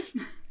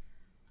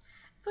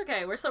 It's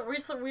okay. We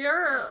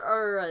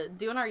are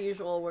doing our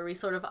usual, where we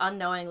sort of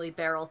unknowingly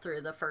barrel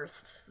through the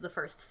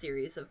first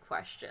series of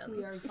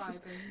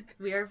questions.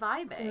 We are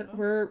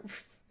vibing.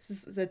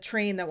 This is a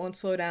train that won't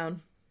slow down.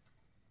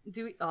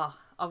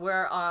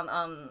 We're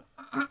on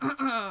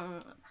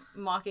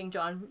mocking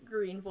John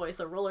Green voice,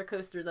 a roller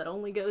coaster that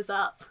only goes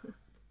up.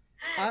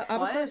 I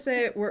was gonna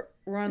say we're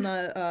on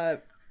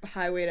the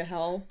highway to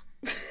hell.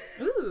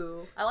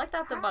 Ooh, I like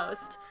that the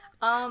most.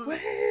 I'm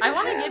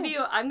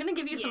gonna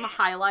give you some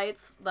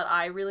highlights that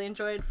I really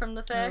enjoyed from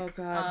the fic. Oh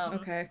god.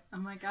 Okay. Oh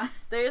my god.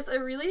 There's a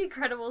really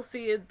incredible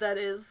scene that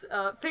is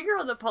Finger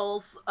on the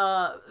Pulse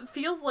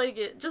feels like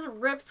it just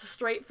ripped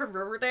straight from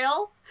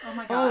Riverdale. Oh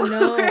my god. Oh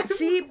no.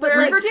 See, but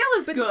like, Riverdale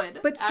is good.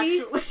 But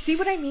see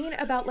what I mean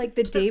about like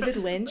the David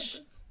Lynch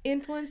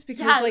influence,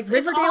 because yes, like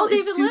Riverdale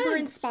is super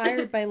Lynch.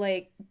 inspired by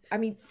like, I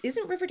mean,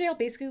 isn't Riverdale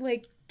basically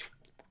like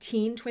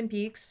teen Twin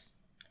Peaks?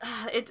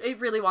 It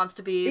really wants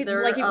to be. The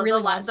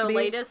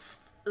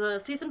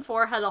season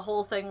 4 had a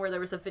whole thing where there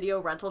was a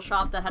video rental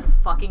shop that had a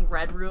fucking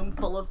red room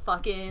full of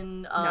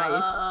fucking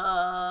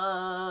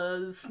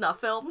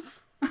snuff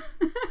films.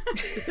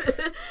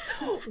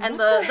 And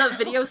the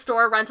video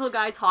store rental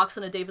guy talks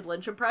in a David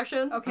Lynch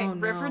impression. Okay, oh, no.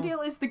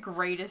 Riverdale is the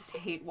greatest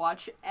hate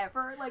watch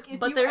ever. Like,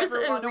 if but you there's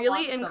ever a want to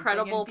really watch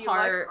incredible and be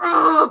part, like,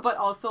 "Ugh," but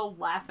also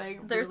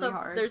laughing really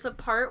hard. There's a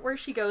part where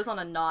she goes on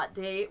a not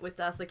date with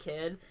Death the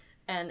Kid.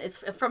 And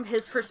it's from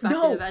his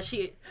perspective as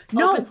she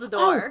opens the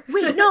door. Oh,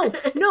 wait,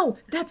 no,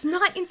 that's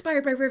not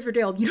inspired by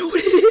Riverdale. You know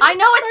what it is? I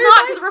know it's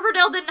not, because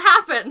Riverdale didn't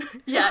happen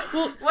yet.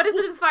 Well, what is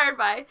it inspired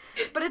by?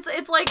 But it's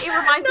like, it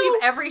reminds me of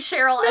every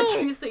Cheryl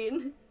entry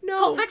scene. No.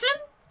 Pulp Fiction?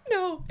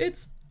 No,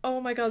 it's,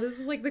 oh my god, this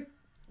is like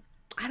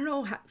I don't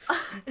know how,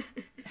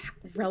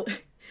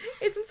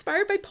 it's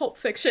inspired by Pulp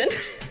Fiction.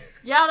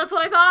 Yeah, that's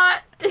what I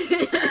thought.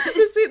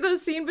 the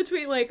scene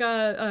between like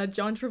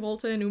John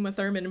Travolta and Uma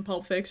Thurman in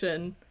Pulp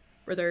Fiction,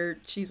 where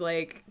she's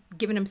like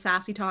giving him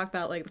sassy talk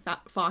about like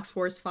Fox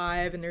Force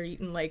 5, and they're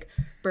eating like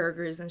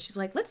burgers, and she's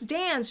like, let's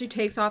dance. She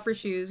takes off her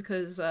shoes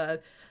because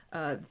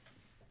Quentin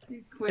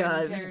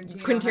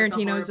Quentin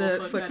Tarantino's a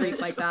horrible foot freak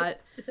fetish. like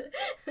that.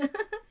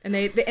 And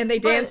they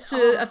dance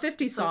to a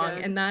 50 song,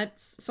 good. and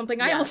that's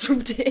something I Yes. also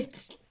did.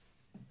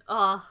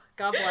 Oh,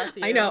 God bless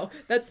you. I know.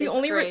 That's the It's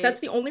only great. that's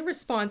the only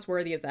response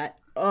worthy of that.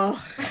 Ugh.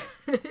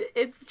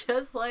 It's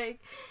just like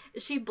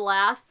she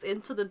blasts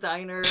into the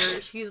diner.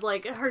 She's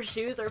like, her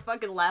shoes are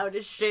fucking loud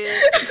as shit.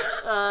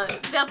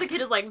 Death the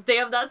Kid is like,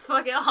 damn, that's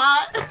fucking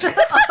hot.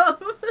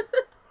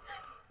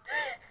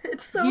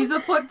 It's so. He's a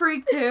foot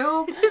freak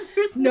too.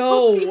 There's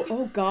no No. feet.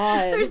 Oh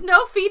god. There's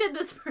no feet in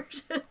this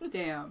version.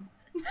 Damn.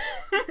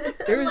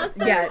 There's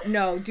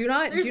no. Do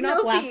not There's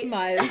not no feet.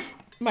 blasphemize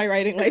my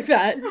writing like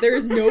that. There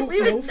is no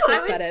would- foot I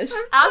would- fetish.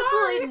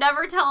 Absolutely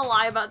never tell a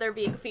lie about there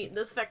being feet in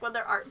this fic when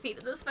there aren't feet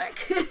in this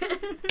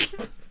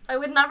fic. I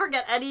would never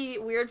get any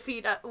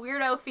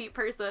weirdo feet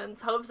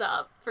person's hopes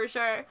up, for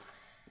sure.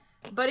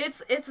 But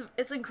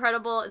it's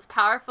incredible. It's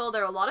powerful.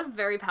 There are a lot of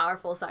very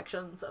powerful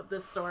sections of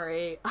this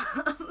story.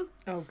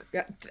 Oh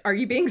god. Are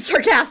you being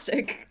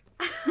sarcastic?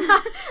 I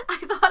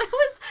thought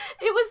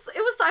it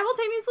was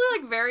simultaneously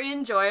like very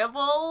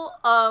enjoyable.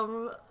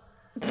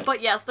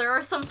 But yes, there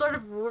are some sort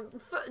of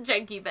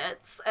janky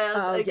bits, and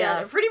Oh, again,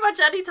 yeah. pretty much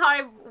any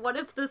time one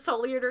of the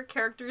Soul Eater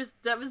characters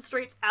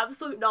demonstrates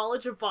absolute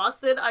knowledge of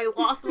Boston, I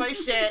lost my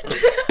shit.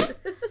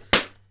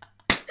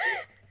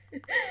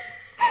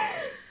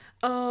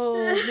 Oh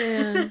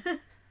man.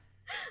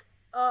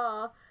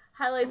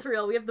 Highlights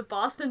reel. We have the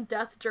Boston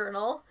Death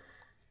Journal.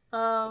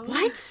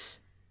 What?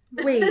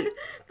 Wait.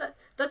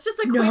 That's just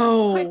a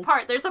No. quick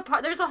part. There's a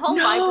whole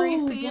No, library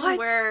scene what?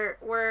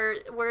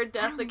 where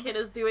Death the Kid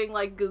is doing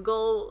like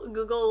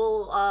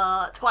Google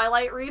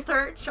Twilight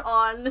research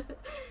on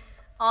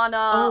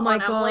Oh my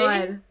on Emily.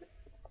 god.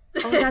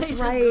 Oh, that's He's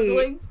right.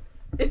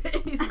 Just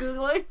Googling. He's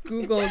Googling.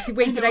 Google.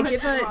 Wait, did I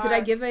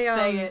give a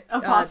Say it,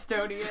 a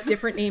Bostonian.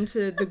 different name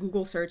to the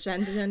Google search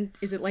engine?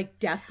 Is it like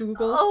Death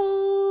Google?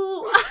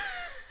 Oh,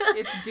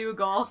 It's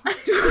Dougal. I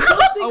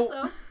think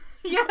so.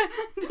 Yeah,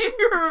 do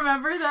you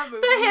remember that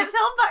movie? The hit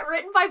film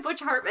written by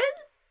Butch Hartman.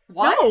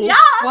 What? No. Yeah.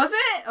 Was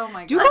it? Oh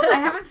my god. Dougal is- I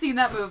haven't seen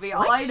that movie.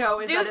 All I know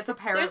is Dude, that it's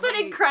apparently there's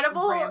an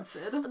incredible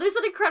rancid. There's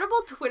an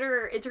incredible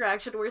Twitter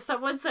interaction where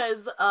someone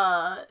says,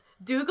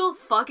 Dougal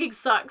fucking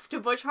sucks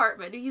to Butch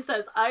Hartman. He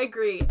says, I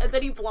agree, and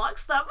then he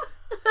blocks them.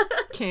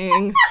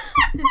 King.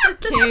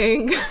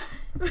 King.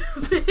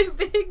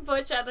 big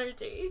Butch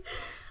energy.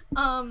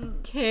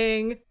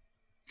 King.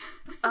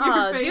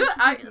 Your Do you,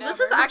 favorite this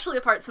is never. actually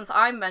the part, since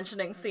I'm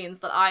mentioning scenes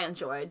that I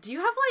enjoyed. Do you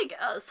have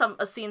like some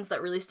scenes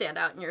that really stand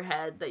out in your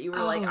head that you were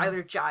like Oh.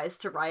 either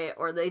jazzed to write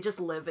or they just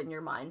live in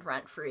your mind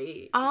rent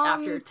free Um,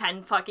 after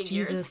 10 fucking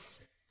years?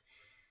 Jesus.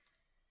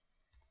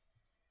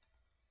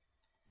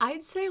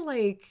 I'd say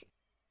like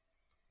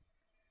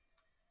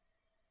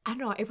I don't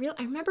know,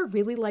 I remember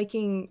really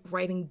liking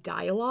writing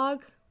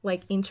dialogue,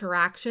 like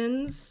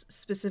interactions,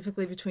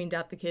 specifically between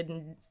Death the Kid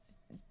and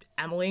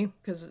Emily,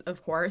 because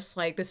of course,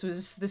 like this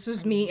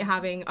was me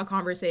having a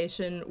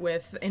conversation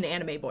with an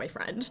anime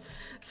boyfriend.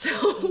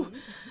 So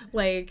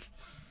like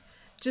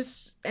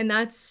just and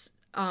that's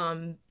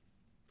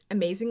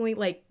amazingly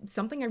like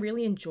something I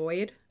really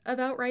enjoyed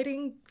about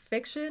writing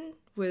fiction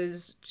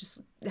was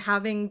just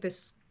having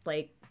this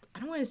like I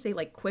don't want to say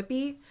like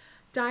quippy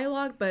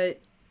dialogue,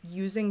 but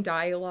using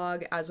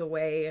dialogue as a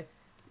way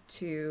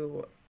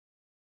to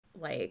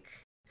like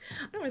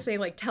I don't want to say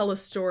like tell a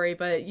story,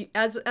 but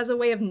as a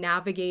way of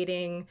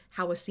navigating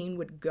how a scene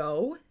would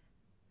go.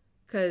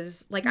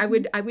 Cause like I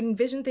would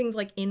envision things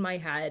like in my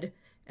head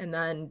and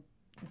then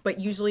but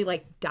usually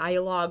like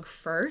dialogue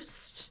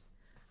first,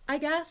 I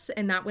guess,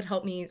 and that would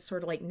help me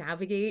sort of like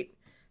navigate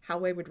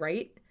how I would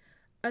write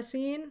a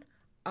scene.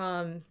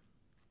 But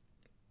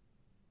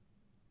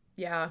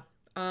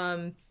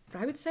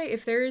I would say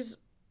if there's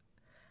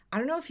I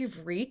don't know if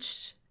you've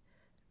reached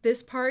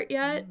this part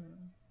yet.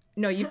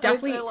 No, you've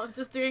definitely I love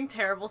just doing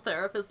terrible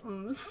therapist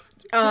mms.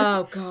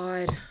 Oh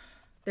god.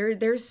 There's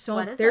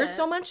What is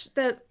so it? much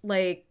that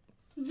like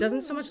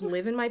doesn't so much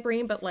live in my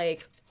brain but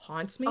like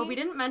haunts me. Oh, we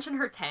didn't mention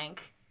her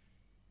tank.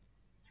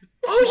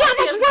 Oh yeah,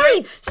 She that's has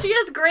right. She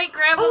has great Oh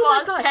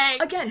my grandmama's god.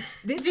 tank. Again,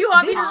 this Do you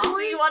want me this to? Do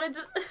story you want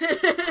to?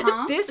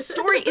 Huh? this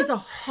story is a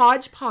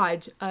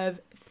hodgepodge of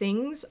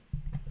things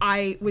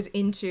I was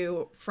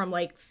into from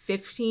like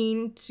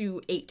 15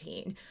 to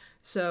 18.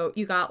 So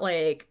you got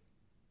like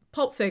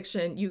Pulp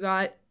Fiction, you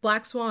got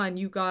Black Swan,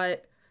 you got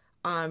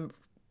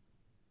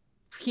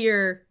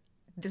here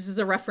this is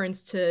a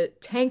reference to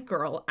Tank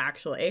Girl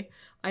actually.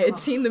 I had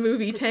seen the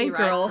movie 'Cause Tank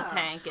she rides Girl. the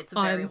tank. It's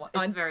on- it's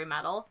on- very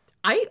metal.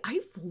 I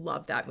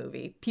love that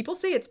movie. People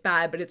say it's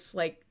bad, but it's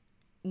like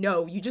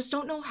no, you just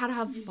don't know how to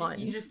have fun.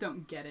 You just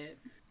don't get it.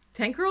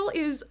 Tank Girl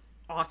is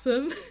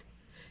awesome.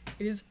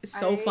 It is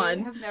so fun.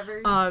 I have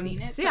never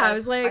seen it. so yeah, but I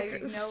was like-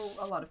 I know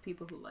a lot of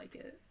people who like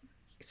it.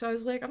 So I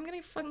was like, I'm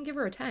gonna fucking give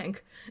her a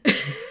tank.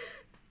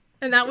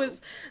 And that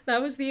was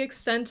the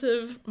extent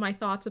of my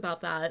thoughts about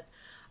that.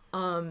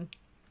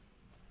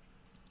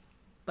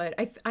 But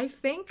I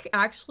think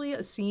actually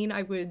a scene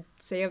I would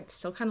say I'm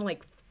still kind of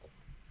like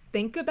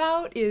think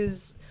about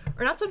is,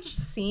 or not so much a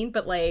scene,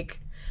 but like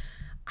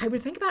I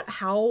would think about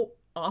how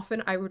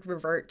often I would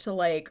revert to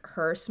like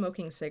her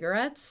smoking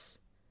cigarettes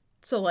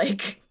to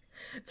like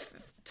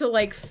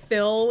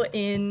fill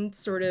in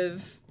sort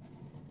of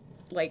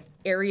like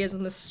areas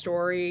in the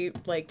story,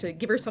 like to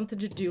give her something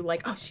to do,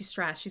 like, oh, she's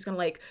stressed, she's gonna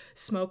like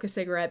smoke a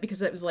cigarette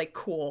because it was like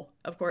cool.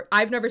 Of course,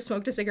 I've never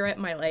smoked a cigarette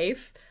in my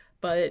life,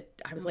 but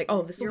I was like,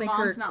 oh, this will Your make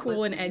her mom's not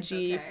cool and listening, it's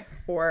edgy okay.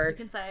 or You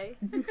can say.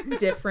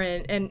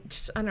 different.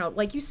 And I don't know,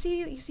 like you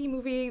see a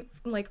movie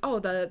like, oh,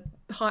 the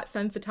hot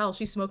femme fatale,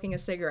 she's smoking a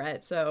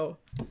cigarette, so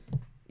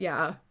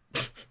yeah.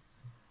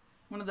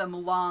 One of them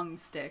long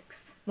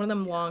sticks. One of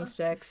them long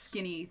sticks.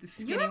 The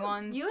skinny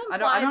ones. you I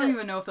don't implied-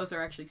 even know if those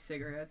are actually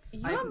cigarettes.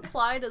 You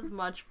implied as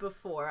much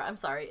before. I'm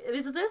sorry.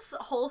 Is this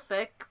whole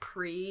fic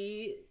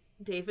pre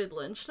David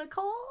Lynch,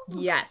 Nicole?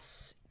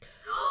 Yes.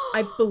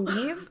 I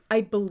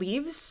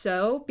believe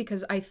so,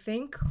 because I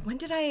think, when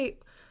did I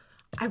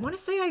want to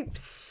say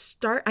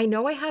I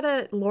know I had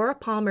a Laura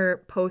Palmer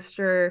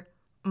poster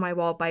on my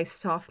wall by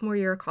sophomore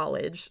year of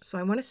college, so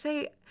I want to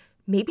say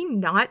maybe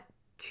not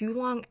too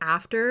long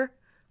after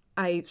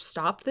I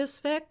stopped this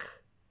fic,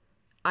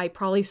 I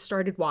probably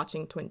started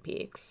watching Twin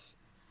Peaks.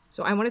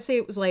 So I want to say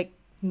it was like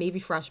maybe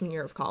freshman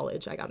year of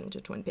college I got into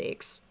Twin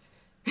Peaks.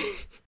 We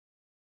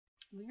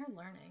are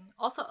learning.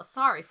 Also,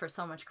 sorry for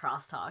so much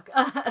crosstalk.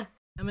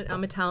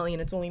 I'm Italian.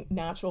 It's only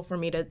natural for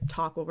me to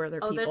talk over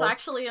other people. There's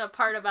actually a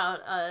part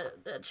about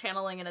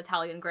channeling an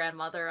Italian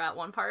grandmother at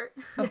one part.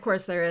 Of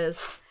course there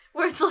is.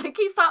 Where it's like,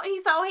 he's so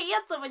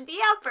handsome and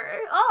dapper.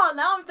 Oh,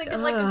 now I'm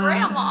thinking like a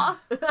grandma.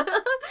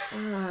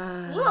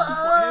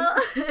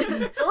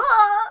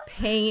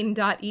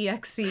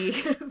 Pain.exe.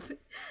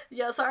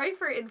 Yeah, sorry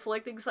for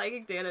inflicting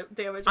psychic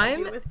damage on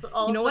you with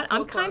all you know of what? the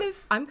I'm pull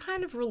quotes.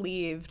 kind of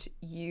relieved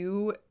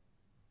you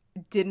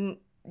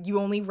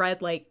only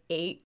read like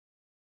 8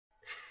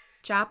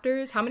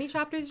 chapters. How many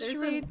chapters did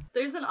you read?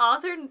 There's an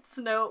author's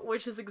note,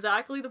 which is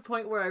exactly the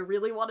point where I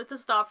really wanted to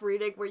stop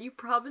reading, where you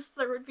promised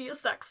there would be a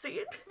sex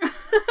scene.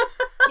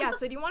 Yeah,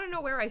 so do you want to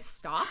know where I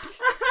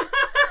stopped?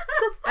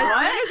 As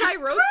soon as I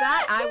wrote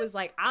that, I was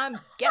like, I'm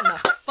getting the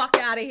fuck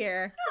out of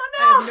here. Oh,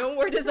 no. I have no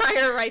more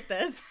desire to write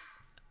this.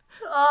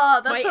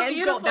 Oh, that's My so end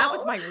beautiful. goal. That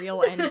was my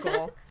real end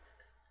goal.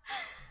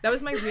 That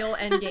was my real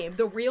end game.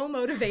 The real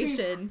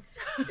motivation.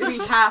 We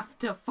have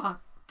to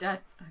fuck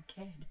Death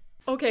again.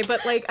 Okay,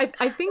 but like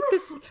I think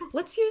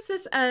let's use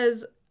this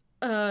as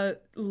a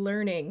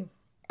learning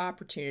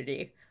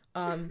opportunity.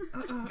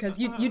 Because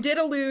you did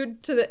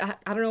allude to the,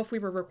 I don't know if we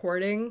were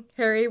recording,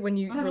 Harry, when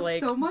you were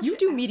like, so much you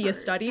do effort. media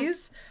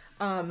studies.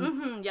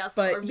 Yes,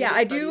 But or yeah, media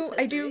I studies do,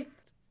 history.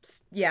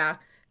 yeah,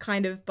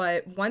 kind of.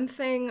 But one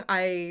thing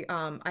I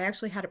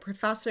actually had a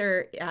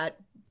professor at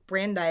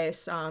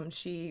Brandeis.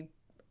 She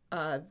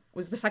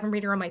was the second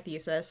reader on my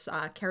thesis.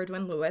 Cara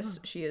Dwynne Lewis.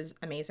 She is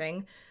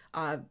amazing.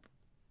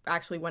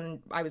 Actually, when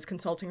I was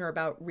consulting her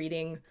about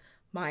reading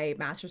my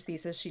master's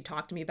thesis, she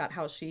talked to me about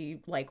how she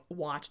like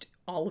watched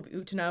all of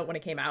Utena when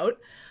it came out.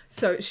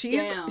 So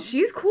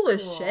she's cool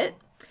as shit.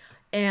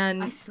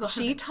 And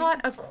she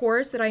taught a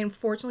course that I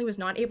unfortunately was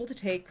not able to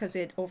take because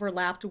it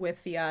overlapped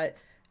with the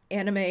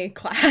anime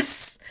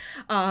class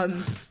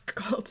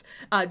called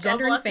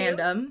Gender and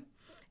Fandom.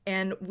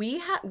 And we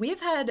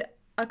have had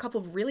a couple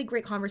of really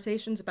great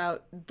conversations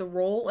about the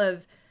role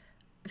of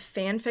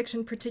fan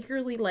fiction,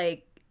 particularly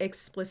like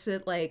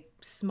explicit, like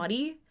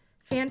smutty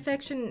fan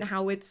fiction, and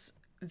how it's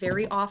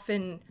very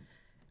often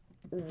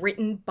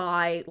written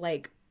by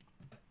like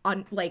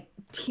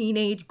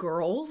teenage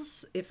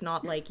girls, if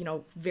not like, you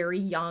know, very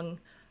young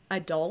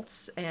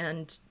adults,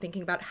 and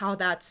thinking about how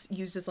that's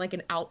used as like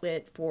an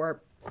outlet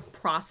for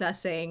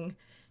processing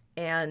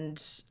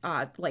and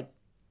like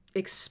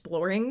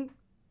exploring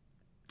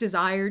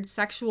desired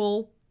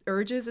sexual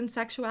urges and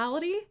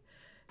sexuality.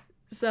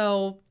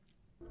 So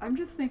I'm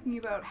just thinking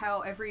about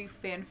how every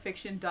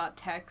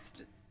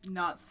fanfiction.txt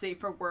not safe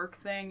for work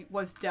thing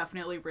was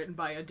definitely written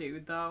by a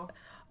dude, though.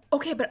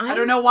 okay, but I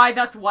don't know why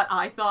that's what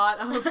I thought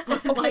of.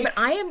 But Okay, but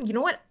I am, you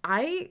know what?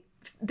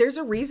 There's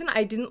a reason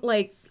I didn't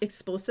like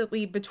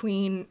explicitly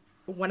between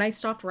when I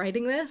stopped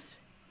writing this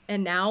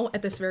and now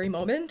at this very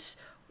moment,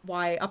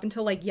 why up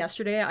until like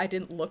yesterday I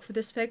didn't look for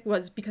this fic,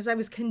 was because I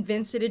was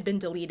convinced it had been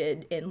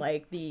deleted in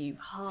like the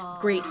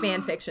great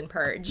fan fiction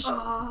purge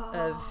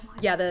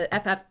the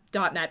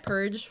ff.net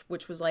purge,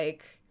 which was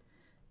like,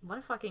 What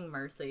a fucking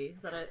mercy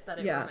that it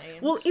yeah.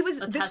 remained. Well, A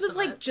this was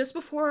like testament. just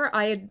before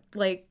I had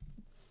like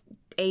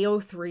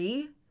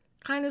AO3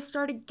 kind of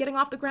started getting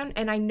off the ground,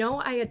 and I know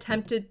I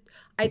attempted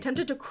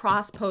to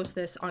cross post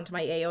this onto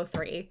my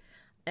AO3,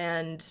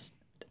 and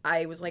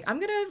I was like, I'm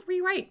gonna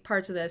rewrite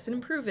parts of this and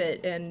improve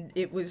it, and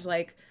it was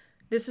like,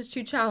 this is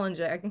too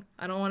challenging.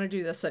 I don't want to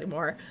do this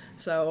anymore.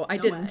 So I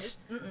didn't.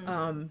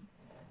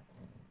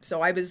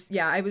 So I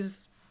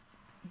was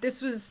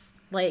this was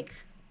like,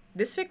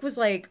 this fic was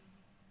like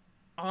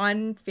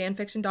on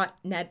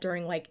fanfiction.net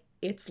during like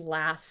its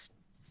last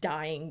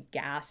dying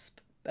gasp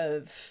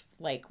of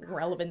like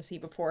relevancy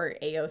before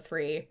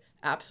AO3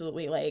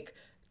 absolutely like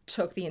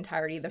took the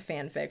entirety of the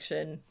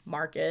fanfiction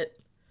market.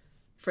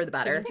 for the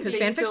better, because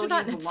They still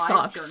fanfiction.net use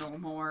sucks. LiveJournal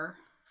more.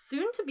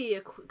 Soon to be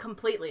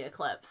completely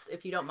eclipsed,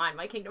 if you don't mind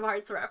my Kingdom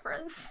Hearts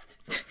reference.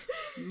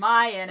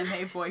 My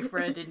anime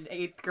boyfriend in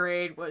 8th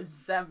grade was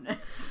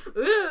Xemnas.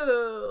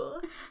 Ooh.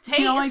 Taste.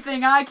 The only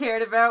thing I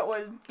cared about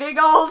was big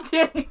old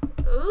titties.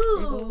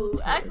 Ooh.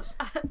 titties.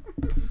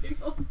 Big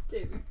old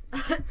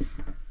titties.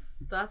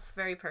 That's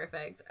very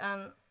perfect.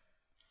 And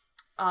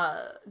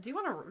do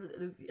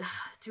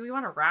we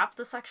want to wrap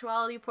the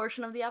sexuality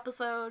portion of the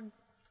episode?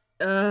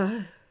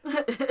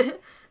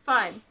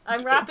 Fine.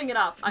 I'm wrapping it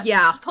up.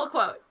 Yeah. Pull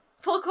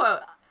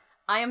quote.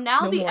 I am now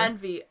No the more.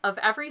 envy of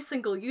every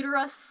single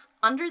uterus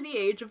under the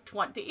age of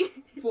 20.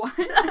 What?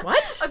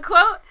 What? A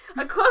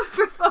quote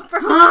from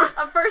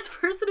a first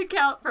person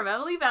account from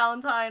Emily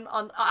Valentine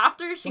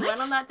after she went What?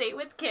 on that date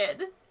with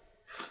Kid.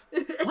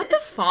 What the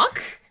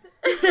fuck?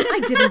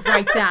 I didn't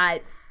write that.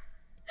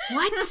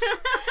 What?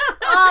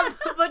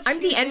 But I'm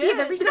she the envy of did.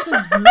 every single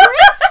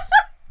uterus?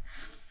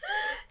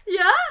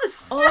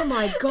 Yes. Oh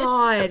my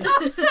god.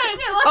 Saying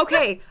it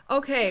like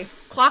Okay.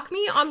 Clock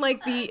me on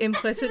like the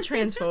implicit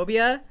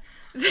transphobia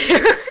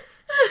there.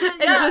 And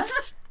Yeah.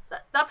 just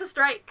that's a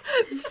strike.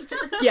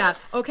 yeah,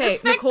 okay.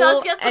 This fic Nicole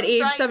does get some at age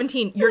strikes.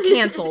 17, you're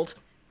canceled.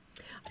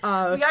 We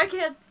are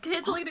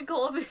canceling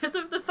Nicole because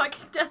of the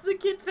fucking death of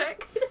Kid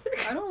fic.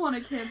 I don't want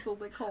to cancel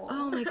Nicole.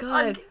 Oh my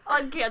god.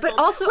 Uncanceled. But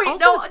also- wait,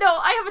 also- no,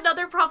 I have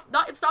another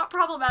it's not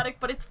problematic,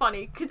 but it's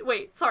funny.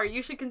 Wait, sorry,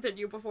 you should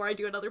continue before I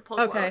do another pull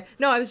Okay. quote.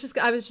 No, I was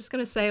just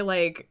gonna say,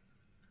 like,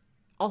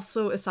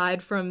 also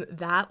aside from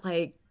that,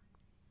 like,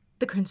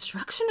 the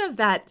construction of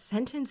that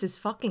sentence is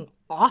fucking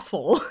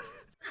awful.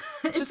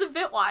 It's a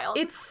bit wild.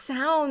 It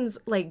sounds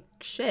like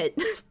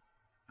shit.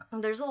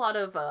 There's a lot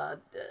of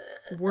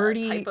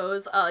Wordy.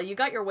 typos. You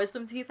got your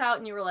wisdom teeth out,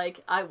 and you were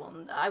like, "I will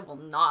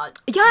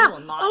not." Yeah. You will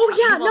not, Oh,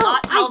 yeah, you will no,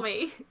 not tell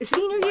me.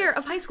 Senior year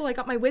of high school, I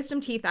got my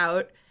wisdom teeth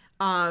out.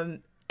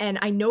 And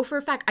I know for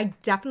a fact I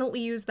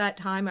definitely used that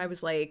time I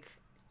was like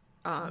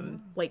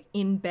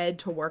in bed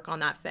to work on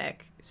that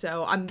fic.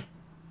 So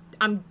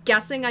I'm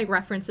guessing I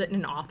reference it in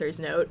an author's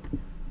note.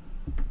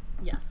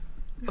 Yes.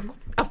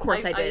 Of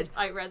course I did.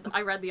 I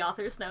read the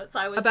author's notes.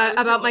 I was about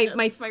my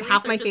religious.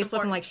 half my research is face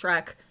looking important. like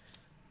Shrek.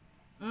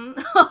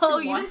 Oh,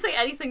 you didn't say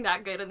anything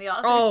that good in the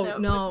author's Oh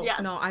note. no, but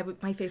yes. no!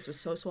 My face was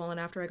so swollen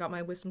after I got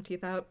my wisdom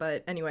teeth out.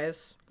 But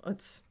anyways,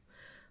 let's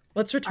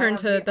return have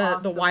to the the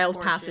awesome wild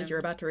fortune passage you're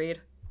about to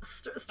read.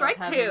 Strike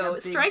having a two.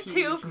 big, Strike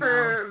two huge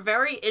for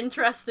very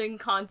interesting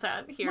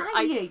content here.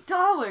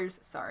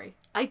 $98. Sorry.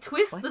 I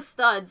twist the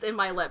studs in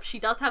my lip. She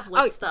does have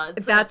lip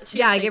studs. That's She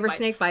has I snake gave her bites.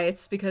 snake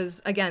bites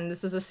because again,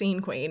 this is a scene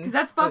queen. 'Cause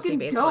that's OC, fucking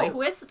basically.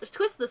 dope.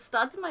 Twist the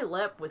studs in my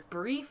lip with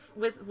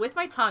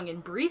my tongue in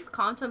brief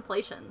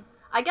contemplation.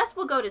 I guess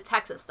we'll go to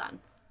Texas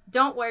then.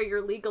 Don't wear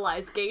your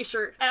legalized gay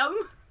shirt, M.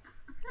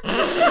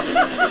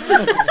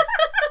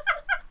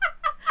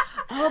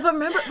 Oh, but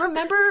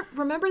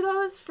remember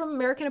those from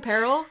American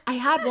Apparel? I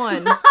had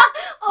one.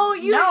 Oh,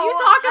 you No,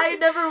 talk. I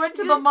never went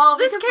to the mall.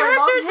 This because my mom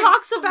character hates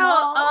talks the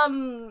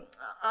about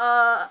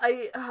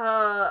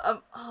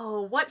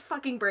mall. what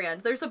fucking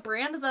brand? There's a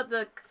brand that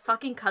the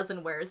fucking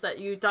cousin wears that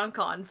you dunk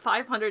on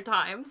 500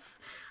 times.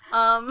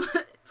 I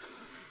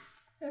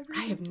have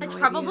no It's idea.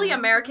 probably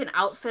American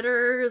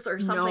Outfitters or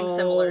something No,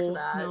 similar to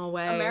that. no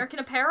way. American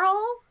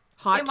Apparel?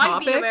 Hot It might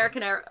be Topic?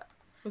 American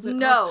Was it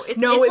No, Hot- it's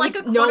no, like it was,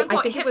 a no. quote-unquote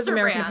I think it was hipster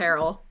American brand.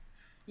 Apparel,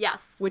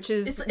 Yes. which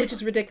is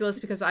ridiculous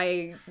because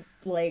I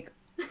like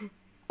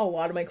a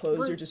lot of my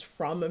clothes are just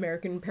from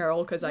American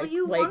Apparel because I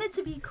you like wanted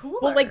to be cooler.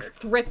 well like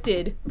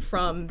thrifted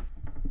from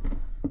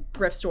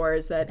thrift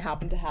stores that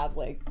happen to have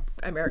like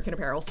American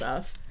Apparel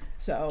stuff.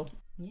 So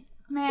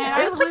Man, Yeah,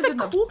 I it's like live the in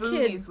the cool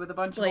kid, boonies with a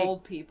bunch like, of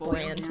old people.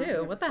 brand, Yeah, too. I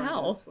can't What the find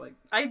hell? this, like,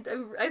 I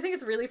think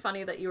it's really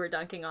funny that you were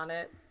dunking on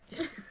it.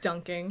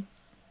 dunking.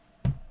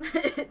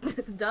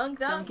 Dunk.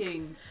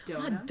 dunking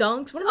donuts.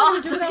 Dunks? What am I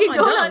Oh, gonna do Dunkin'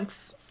 without my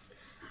Donuts.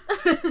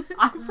 dunks?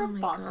 I'm from Oh my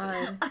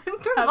Boston. God.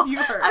 Have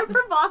you heard? I'm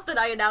from Boston,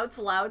 I announce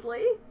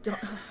loudly.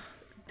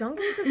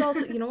 Dunkin's is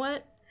also, you know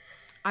what?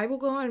 I will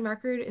go on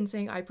record in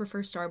saying I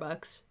prefer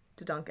Starbucks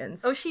to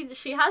Dunkin's. Oh, she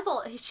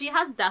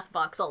has Death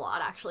Bucks a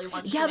lot actually.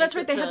 Once yeah, she that's makes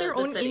right. it They had to their the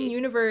own city.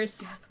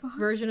 in-universe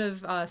version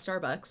of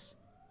Starbucks,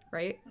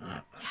 right?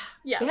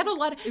 Yes. They had a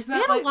lot of Is they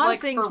that had like, a lot like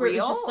of things for where it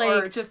real, was just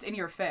or like just in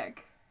your fic?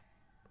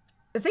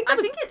 I think that I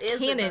was think it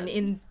is in canon the-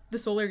 in the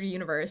Solar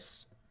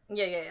Universe.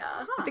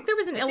 Yeah. I think there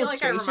was an I feel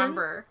like I illustration.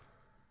 remember.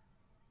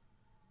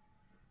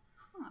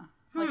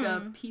 Like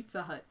a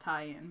Pizza Hut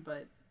tie-in,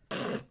 but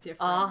different.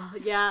 Oh,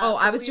 yeah. Oh,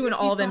 I so was we doing were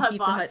all them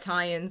Pizza Hut bots.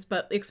 tie-ins,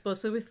 but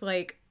explicitly with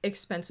like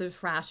expensive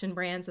fashion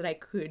brands that I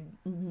could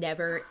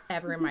never,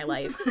 ever in my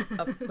life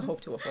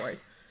hope to afford.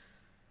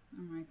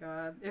 Oh my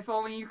god! If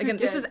only you could Again,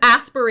 get... this is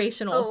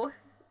aspirational. Oh,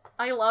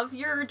 I love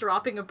your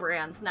dropping of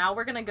brands. Now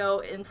we're gonna go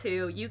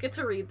into. You get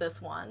to read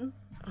this one.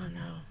 Oh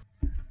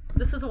no.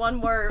 This is one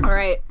where. All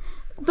right.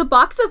 The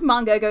box of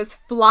manga goes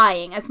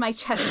flying as my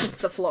chest hits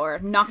the floor,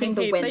 knocking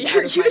the hate wind that out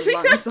you're of my using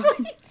lungs. that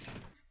voice.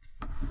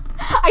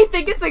 I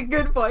think it's a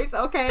good voice,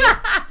 okay?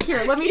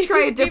 Here, let me try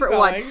a Keep different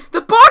one. going.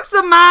 The box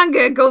of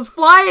manga goes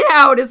flying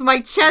out as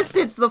my chest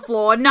hits the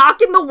floor,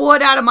 knocking the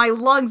wood out of my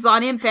lungs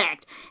on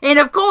impact. And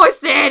of course,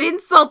 to add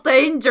insult to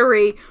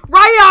injury,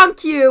 right on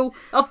cue,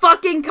 a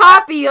fucking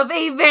copy of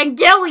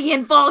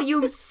Evangelion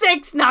Volume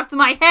 6 knocks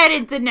my head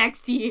into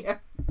next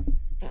year.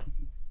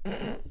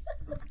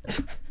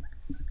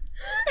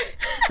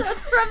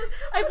 That's from,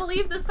 I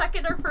believe, the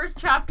second or first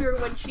chapter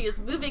when she is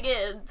moving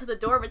in to the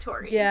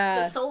dormitories.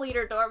 Yeah. The Soul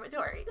Eater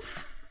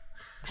dormitories.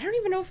 I don't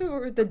even know if it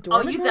were the Oh,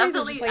 dormitories you or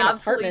definitely just, like, an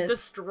absolutely apartment.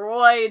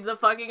 destroyed the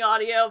fucking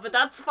audio, but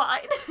that's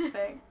fine.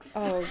 Thanks.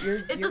 Oh, you're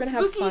It's you're a gonna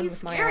have fun spooky,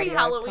 with my scary audio. I've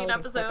Halloween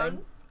probably been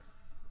episode.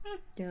 clipping.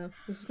 Yeah,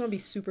 this is gonna be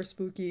super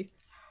spooky.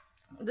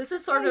 This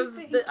is sort of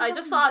I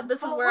just thought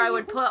this is where I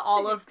would put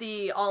all of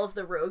the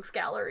Rogues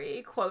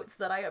Gallery quotes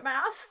that I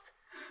amassed.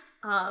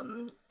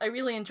 I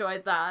really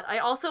enjoyed that. I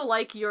also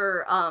like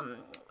your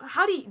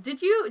do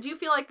you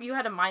feel like you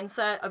had a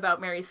mindset about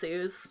Mary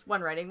Sue's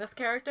when writing this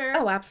character?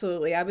 Oh,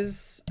 absolutely. I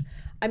was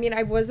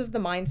of the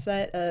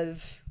mindset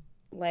of,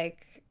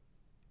 like,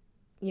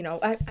 you know,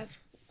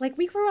 like,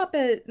 we grew up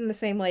in the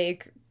same,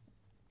 like,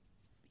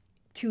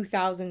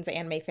 2000s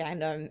anime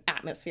fandom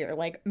atmosphere.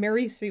 Like,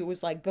 Mary Sue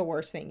was, like, the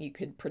worst thing you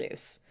could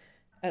produce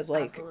as,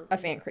 like, Absolutely. a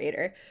fan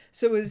creator.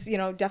 So it was, you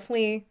know,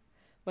 definitely,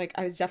 like,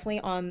 I was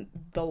definitely on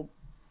the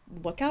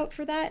lookout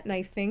for that, and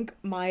I think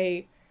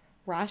my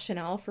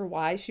rationale for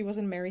why she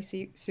wasn't Mary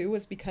Sue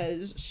was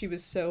because she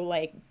was so,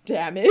 like,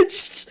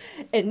 damaged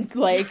and,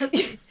 like,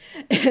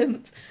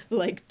 and,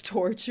 like,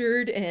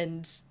 tortured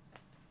and,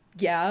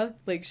 yeah,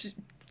 like,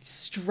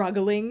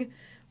 struggling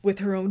with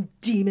her own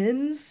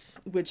demons,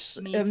 which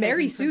Me taking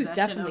Mary Sue's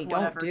possession definitely of don't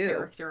whatever do.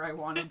 character I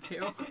wanted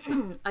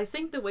to. I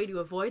think the way to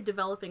avoid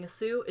developing a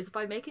Sue is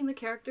by making the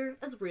character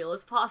as real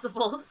as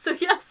possible. So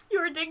yes,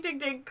 you were ding ding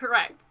ding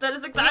correct. That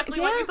is exactly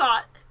what you Yeah.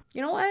 thought.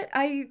 You know what?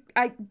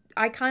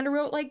 I kind of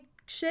wrote like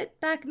shit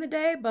back in the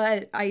day,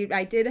 but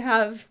I did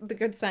have the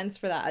good sense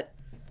for that.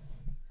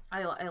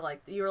 I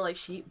like you were like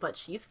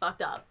she's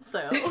fucked up.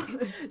 So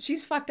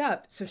She's fucked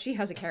up, so she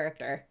has a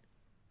character.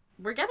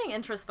 we're getting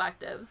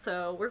introspective.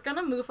 So we're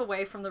gonna move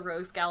away from the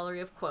Rogues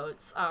Gallery of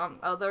quotes.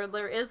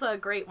 There is a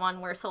great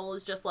one where Soul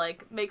is just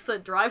like makes a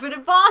drive-in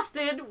in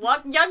Boston.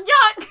 What yuck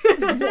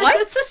yuck.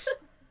 What?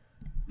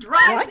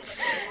 What?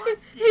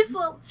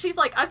 She's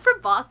like, I'm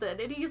from Boston,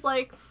 and he's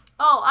like,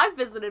 oh, I've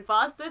visited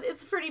Boston.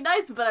 It's pretty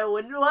nice, but I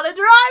wouldn't want to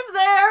drive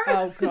there.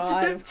 Oh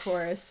god, of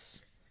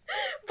course.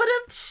 But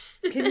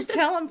Can you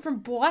tell I'm from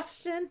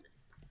Boston?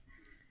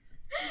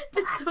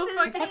 it's so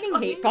I fucking fucking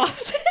funny. hate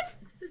Boston.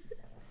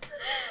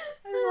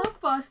 I love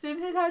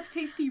Boston. It has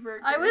tasty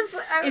burgers.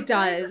 It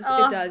does.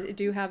 It does. It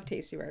do have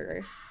tasty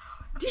burger.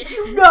 Did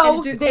you know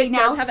And they it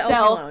now does have El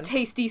sell Pilon.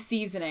 tasty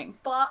seasoning?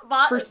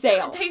 For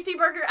sale. Tasty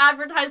Burger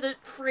advertise it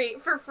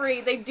for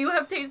free. They do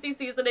have tasty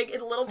seasoning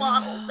in little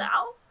bottles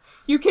now.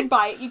 You can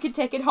buy it. You can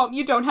take it home.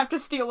 You don't have to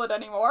steal it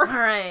anymore. All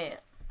right.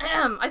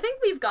 I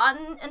think we've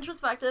gotten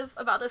introspective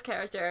about this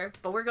character,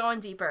 but we're going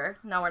deeper.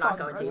 No, we're not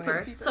going Sponsor us, deeper.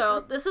 Tasty So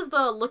Burger. this is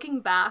the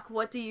looking back.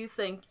 What do you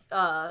think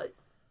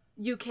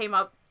you came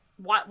up...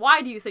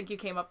 Why do you think you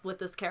came up with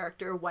this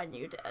character when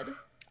you did?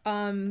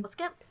 Let's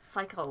get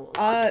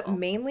psychological.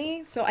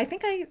 Mainly, so I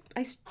think I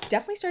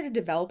definitely started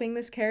developing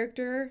this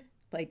character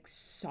like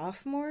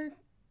sophomore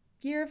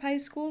year of high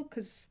school,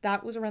 because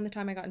that was around the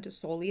time I got into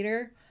Soul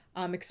Eater.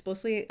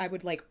 Explicitly, I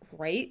would like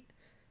write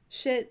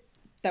shit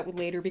that would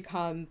later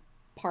become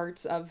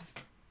parts of,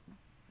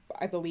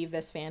 I believe,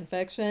 this fan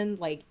fiction,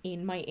 like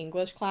in my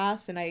English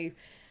class, and I,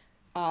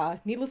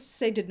 needless to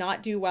say, did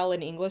not do well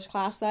in English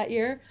class that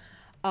year.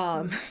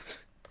 But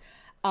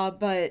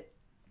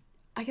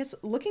I guess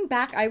looking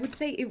back, I would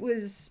say it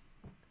was,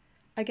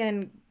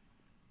 again,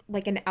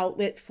 like an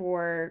outlet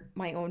for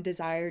my own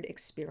desired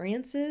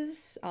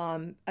experiences.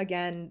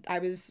 Again, I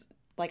was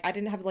like, I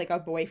didn't have like a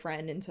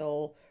boyfriend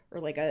until, or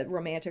like a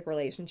romantic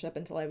relationship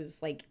until I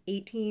was like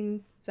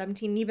 18,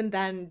 17. Even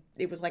then,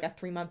 it was like a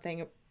 3-month thing.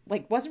 It,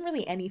 like, wasn't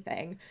really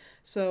anything.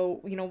 So,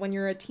 you know, when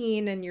you're a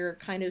teen and you're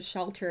kind of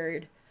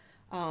sheltered,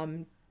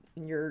 and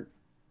you're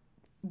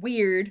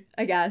weird,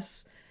 I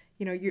guess,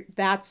 you know,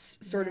 that's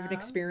sort of an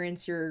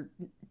experience you're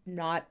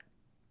not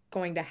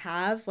going to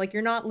have. Like,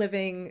 you're not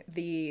living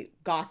the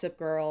Gossip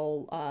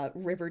Girl,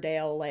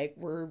 Riverdale, like,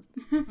 we're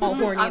all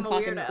horny I'm and a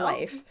fucking weirdo.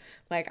 life.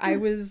 Like, I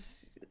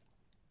was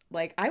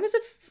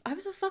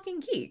a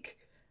fucking geek.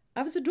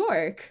 I was a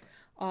dork.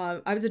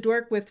 I was a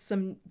dork with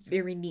some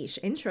very niche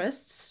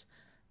interests.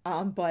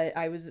 But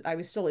I was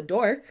still a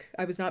dork.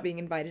 I was not being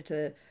invited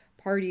to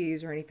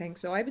parties or anything.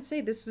 So I would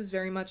say this was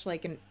very much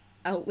like an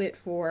outlet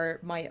for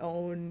my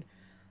own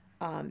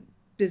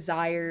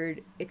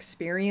desired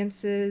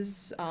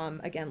experiences.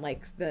 Again,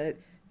 like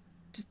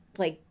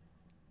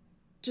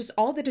just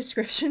all the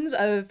descriptions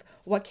of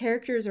what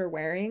characters are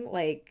wearing,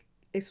 like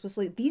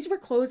explicitly, these were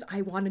clothes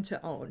I wanted to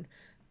own,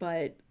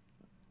 but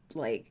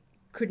like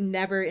could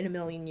never in a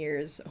million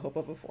years hope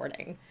of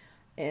affording.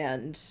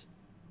 And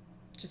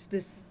just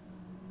this,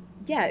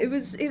 yeah,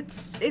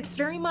 it's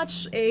very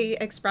much a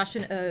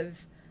expression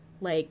of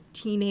like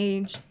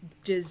teenage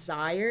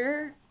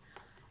desire.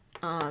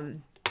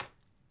 And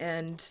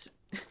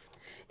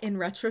in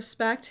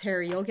retrospect,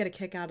 Harry, you'll get a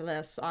kick out of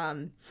this.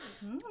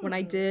 When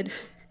I did,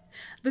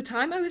 the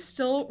time I was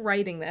still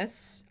writing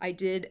this, I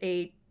did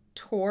a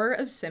tour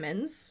of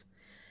Simmons,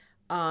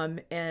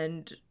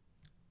 and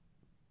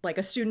like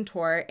a student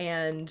tour,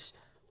 and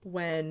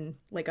when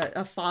like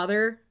a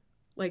father,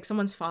 like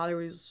someone's father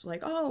was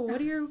like, oh, what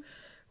are you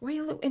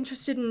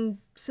interested in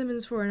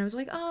Simmons for? And I was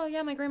like, oh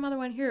yeah, my grandmother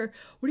went here.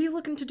 What are you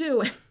looking to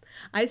do?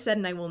 I said,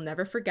 and I will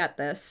never forget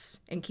this,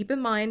 and keep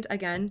in mind,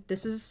 again,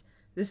 this is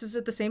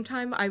at the same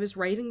time I was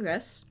writing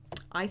this,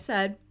 I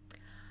said,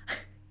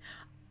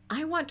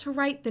 I want to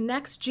write the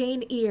next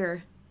Jane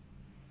Eyre.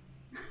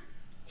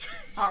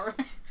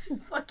 Alright.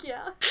 Fuck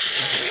yeah.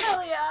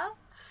 Hell yeah.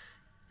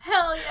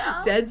 Hell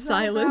yeah. Dead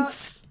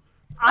silence.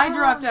 I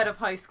dropped out of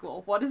high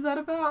school. What is that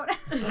about?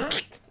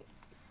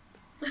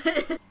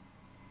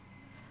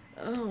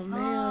 Oh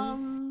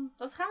man.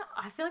 That's kind of,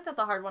 I feel like that's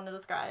a hard one to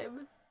describe.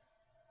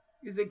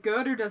 Is it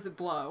good or does it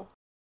blow?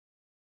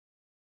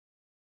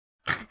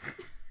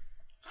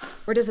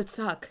 Or does it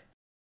suck?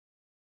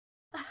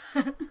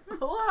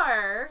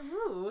 Or,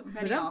 ooh,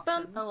 Many Ba-dum-bum.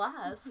 options.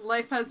 alas.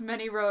 Life has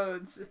many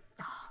roads.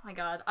 Oh my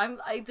god,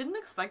 I didn't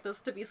expect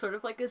this to be sort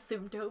of like a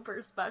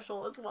Simtober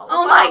special as well.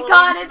 Oh as a my Halloween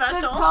god, it's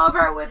special.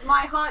 September with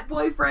my hot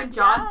boyfriend,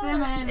 John Yes,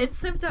 Simmons. It's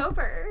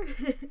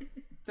Simtober.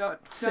 Don't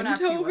ask me what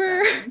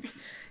Simtober. that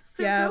means.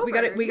 Yeah, we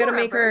gotta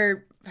make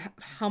her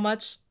how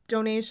much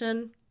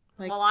donation?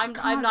 Like, Well, I'm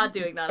not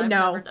doing that. I've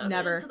No, never donated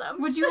never. to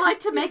them. Would you like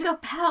to make a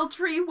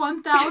paltry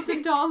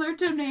 $1,000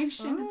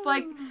 donation? It's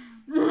like,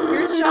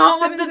 here's not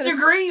John with Simmons the in a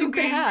degree you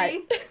stupid gave hat.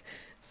 me.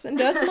 Send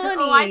us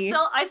money.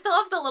 Oh, I still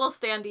have the little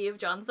standee of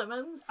John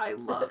Simmons. I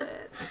love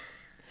it.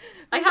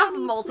 I have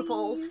Money,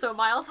 multiples, please. so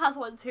Miles has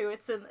one too.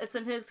 It's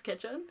in his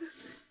kitchen.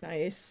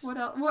 Nice. What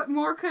else? What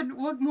more could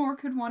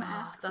one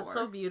ask That's for?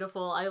 so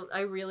beautiful.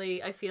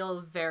 I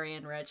feel very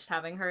enriched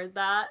having heard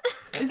that.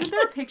 Isn't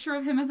there a picture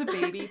of him as a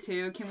baby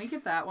too? Can we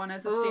get that one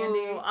as a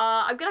standee? Ooh,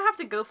 I'm gonna have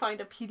to go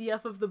find a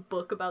PDF of the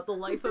book about the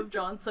life of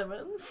John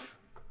Simmons,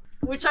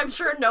 which I'm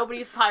sure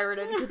nobody's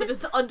pirated because it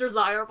is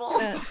undesirable.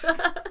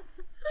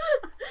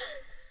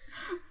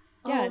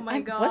 Yeah, Oh my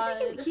god!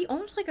 Wasn't he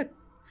owned like a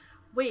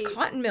Wait,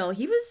 cotton mill?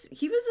 He was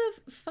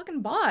a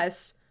fucking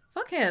boss.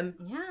 Fuck him.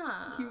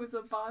 yeah. He was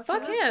a boss.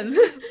 Fuck him.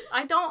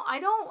 I don't.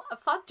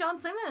 Fuck John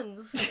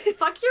Simmons.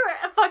 fuck your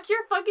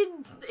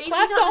fucking 1800s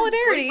Class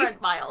solidarity.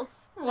 boyfriend,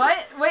 Miles.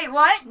 What? Wait,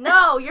 what?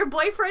 No, your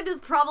boyfriend is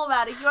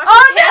problematic. You have to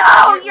Oh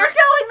cancel no! your- You're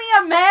telling me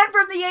a man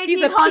from the 1800s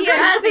He's a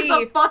is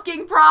a PNC.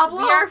 fucking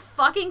problem? We are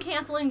fucking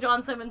canceling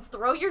John Simmons.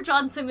 Throw your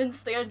John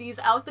Simmons standees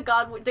out the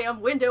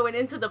goddamn window and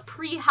into the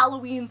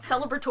pre-Halloween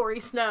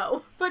celebratory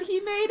snow. But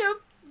he made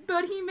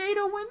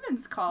a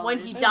women's college. When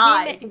he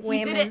died, he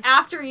women. did it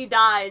after he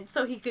died,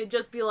 so he could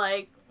just be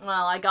like,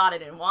 "Well, I got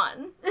it in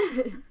one."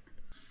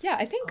 Yeah,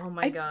 I think. Oh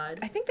my god.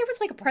 I think there was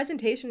like a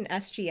presentation in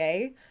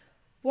SGA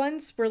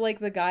once where like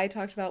the guy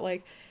talked about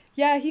like,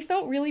 yeah, he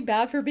felt really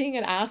bad for being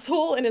an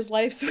asshole in his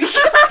life, so he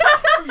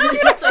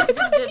So he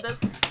just did this.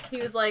 He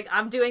was like,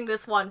 "I'm doing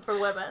this one for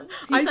women."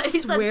 I He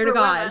said swear to for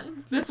God.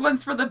 women. This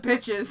one's for the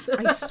bitches.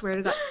 I swear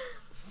to God,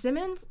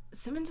 Simmons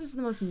is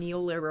the most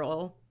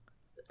neoliberal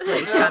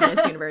like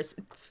feminist universe.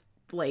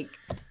 Like,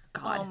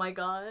 God. Oh my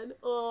god.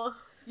 Oh.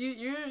 You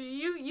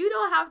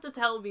don't have to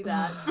tell me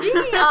that.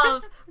 Speaking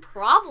of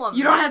problems,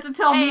 You don't have to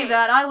tell me Hey.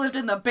 that. I lived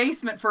in the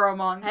basement for a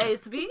month. Hey,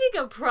 speaking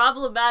of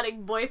problematic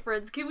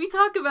boyfriends, can we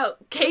talk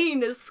about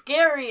Cain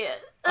Iscariot?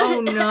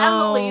 Oh,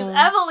 no.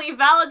 Emily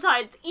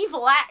Valentine's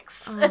evil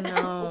ex. Oh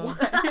no.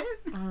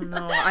 Oh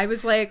no. I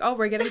was like, oh,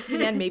 we're getting to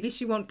the end. Maybe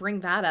she won't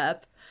bring that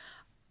up.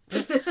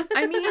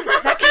 I mean,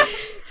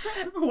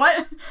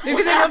 What?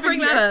 maybe they won't bring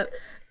that up.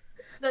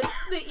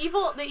 The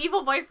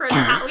evil boyfriend.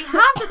 We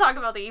have to talk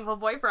about the evil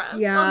boyfriend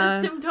Yeah.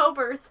 on the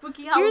Simtober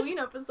spooky Halloween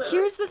episode.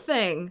 Here's the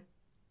thing.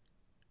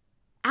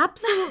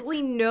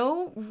 Absolutely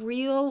no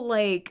real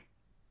like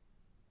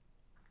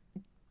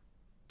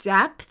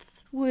depth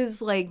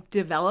was like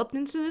developed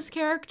into this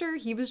character.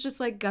 He was just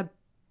like a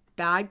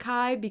bad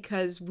guy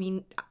because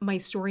my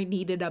story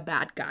needed a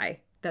bad guy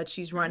that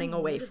she's running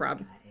away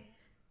from.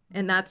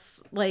 And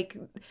that's like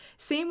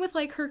same with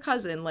like her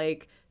cousin,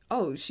 like,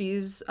 oh,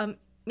 she's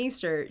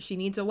Meester, she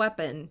needs a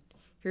weapon.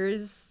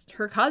 Here's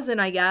her cousin,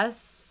 I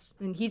guess.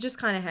 And he just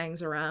kind of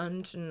hangs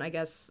around, and I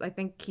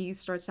think he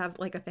starts to have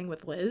like a thing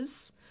with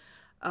Liz.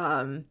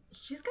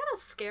 She's got a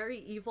scary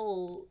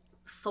evil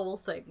soul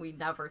thing we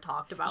never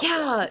talked about.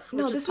 Yeah, once,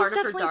 no, which is this was part of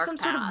her definitely dark some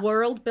sort of past.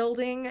 world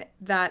building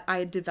that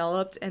I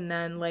developed, and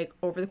then like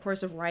over the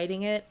course of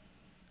writing it,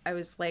 I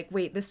was like,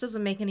 wait, this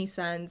doesn't make any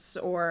sense,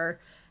 or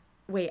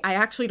wait, I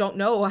actually don't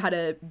know how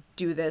to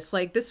do this.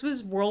 Like, this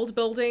was world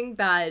building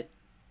that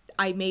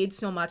I made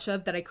so much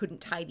of that I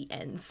couldn't tie the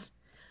ends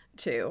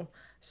to.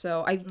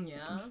 So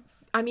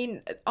I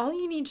mean, all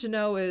you need to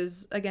know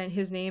is, again,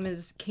 his name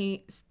is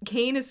Cain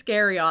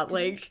Iscariot,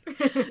 like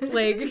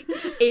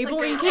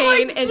Abel and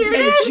Cain and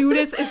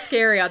Judas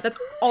Iscariot. That's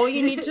all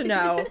you need to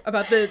know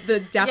about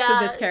the depth of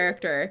this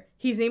character.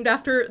 He's named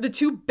after the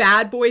two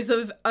bad boys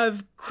of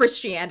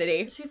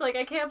Christianity. She's like,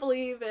 I can't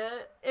believe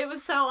it. It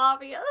was so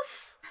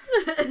obvious.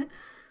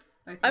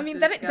 I mean,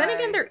 then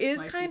again, there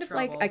is kind of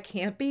like a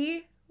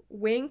campy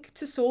wink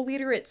to Soul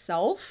Eater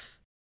itself.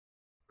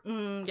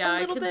 Yeah,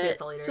 I can see a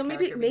Soul Eater. So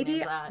maybe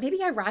maybe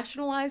I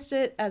rationalized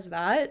it as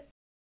that.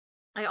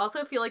 I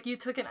also feel like you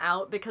took an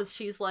out because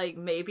she's like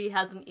maybe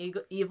has an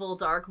evil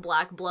dark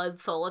black blood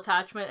soul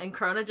attachment, and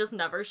Krona just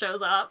never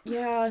shows up.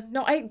 Yeah,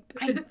 no, I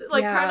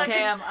like yeah. Krona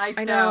Damn,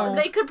 I know.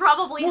 They could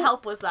probably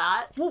help with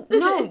that. Well,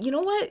 no, you know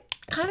what?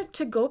 Kind of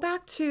to go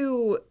back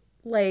to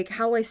like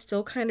how I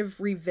still kind of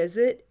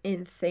revisit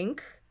and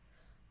think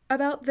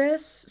about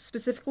this,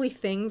 specifically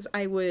things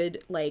I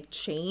would like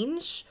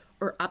change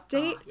or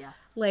update.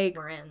 Yes, like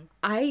we're in.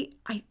 I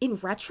in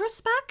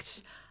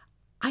retrospect,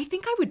 I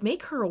think I would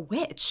make her a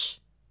witch.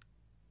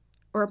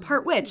 Or a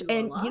part witch.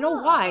 And you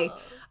know why?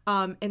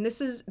 And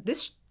this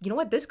you know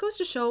what? This goes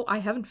to show I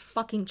haven't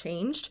fucking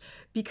changed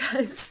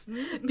because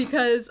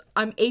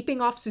I'm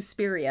aping off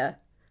Suspiria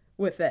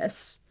with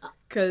this.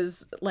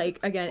 Because, like,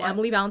 again,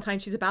 Emily Valentine,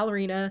 she's a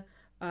ballerina.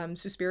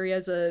 Suspiria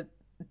is a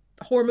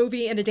horror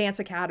movie and a dance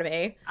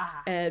academy.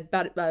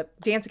 About a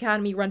dance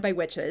academy run by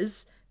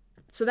witches.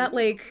 So that,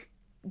 like,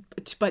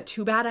 but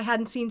too bad I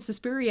hadn't seen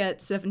Suspiria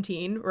at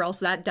 17, or else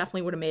that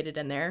definitely would have made it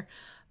in there.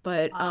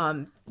 But,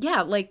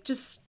 yeah, like,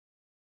 just...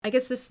 I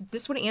guess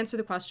this would answer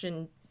the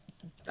question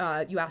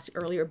you asked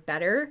earlier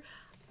better.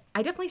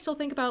 I definitely still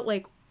think about,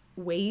 like,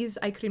 ways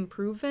I could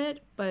improve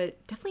it,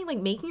 but definitely,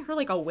 like, making her,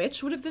 like, a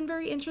witch would have been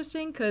very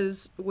interesting,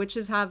 because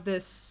witches have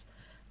this,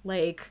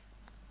 like,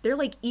 they're,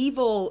 like,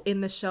 evil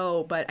in the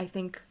show, but I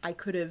think I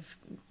could have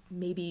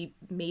maybe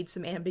made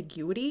some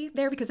ambiguity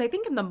there, because I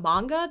think in the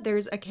manga,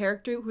 there's a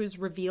character who's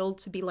revealed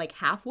to be, like,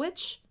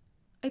 half-witch,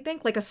 I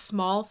think, like, a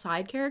small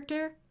side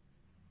character.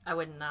 I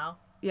wouldn't know.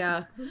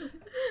 Yeah.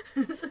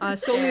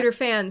 Soul Eater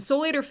fans,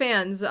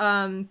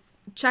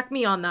 check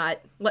me on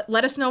that.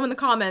 Let us know in the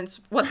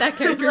comments what that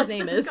character's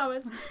name is.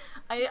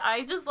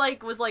 I just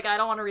like was like I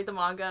don't want to read the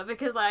manga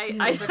because I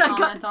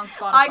comment on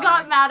Spotify. I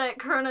got mad at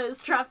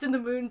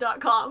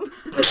KronaIsTrappedInTheMoon.com.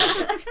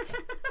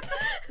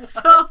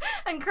 So,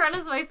 and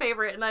Krona's my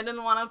favorite, and I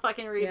didn't want to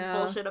fucking read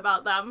bullshit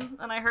about them,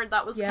 and I heard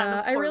that was kind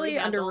of I really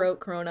handled. underwrote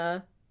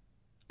Krona.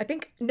 I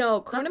think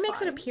Krona makes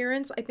fine. an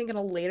appearance I think in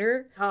a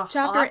later I'll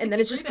chapter, have to and then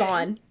keep it's just reading.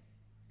 gone.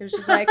 It was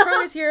just like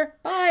Krona's here,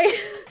 bye.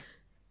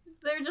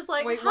 They're just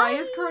like, wait, why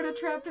is Krona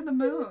trapped in the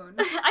moon?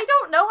 I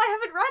don't know. I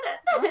haven't read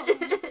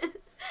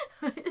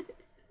it.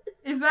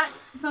 Is that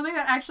something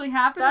that actually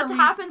happened? That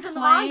happens in the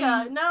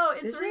manga. No,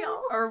 it's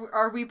real. Or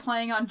are we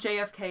playing on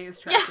JFK is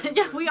trapped in the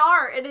Yeah, moon? we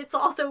are, and it's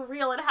also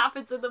real. It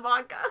happens in the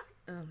manga.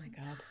 Oh my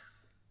god.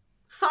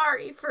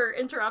 Sorry for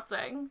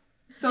interrupting.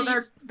 So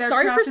they're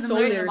Sorry trapped for in the Soul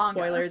moon in Eater the manga.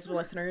 spoilers,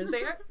 listeners.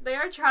 They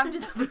are trapped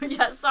in the moon.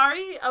 Yeah,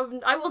 sorry.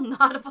 I will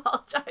not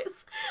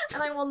apologize,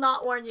 and I will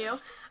not warn you.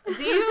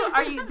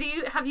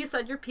 Have you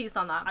said your piece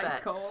on that Ice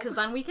bit? cold. Because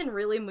then we can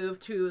really move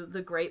to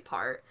the great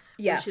part.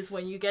 Yes. Which is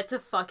when you get to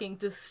fucking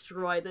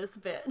destroy this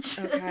bitch.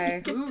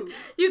 Okay.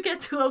 You get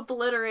to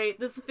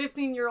obliterate this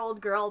 15-year-old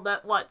girl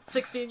that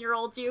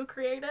 16-year-old you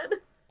created.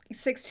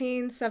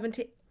 16,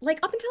 17, like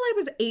up until I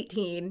was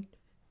 18.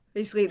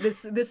 Basically,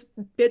 this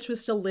bitch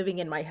was still living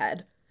in my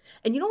head.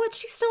 And you know what?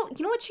 She still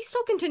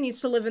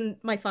continues to live in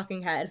my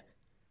fucking head.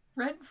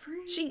 Rent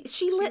free. She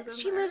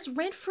lives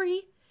rent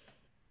free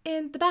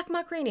in the back of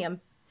my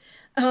cranium.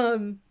 I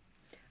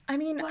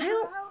mean,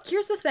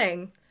 here's the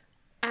thing.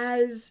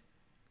 As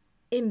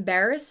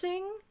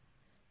embarrassing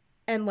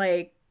and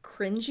like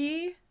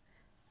cringy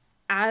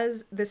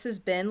as this has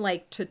been,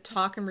 like, to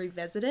talk and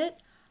revisit it,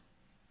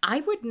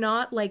 I would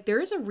not, like, there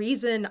is a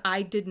reason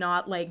I did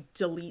not, like,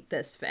 delete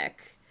this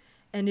fic.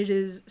 And it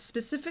is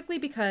specifically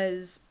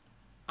because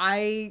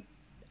I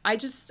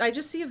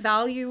just see a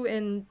value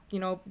in, you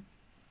know,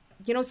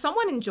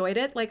 someone enjoyed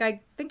it. Like,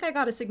 I think I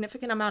got a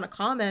significant amount of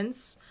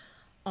comments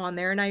on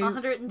there, and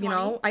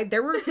 120.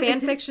 There were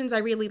fan fictions I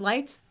really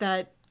liked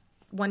that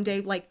one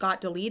day, like,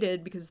 got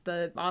deleted because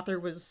the author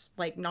was,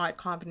 like, not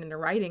confident in her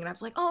writing, and I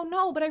was like, oh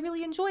no, but I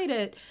really enjoyed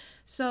it.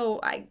 So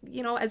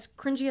as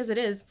cringy as it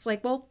is, it's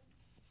like, well,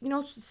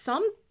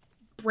 some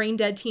brain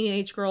dead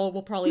teenage girl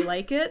will probably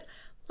like it.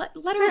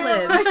 Let her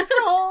live. Ice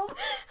cold.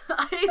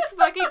 Ice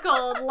fucking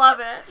cold. Love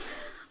it.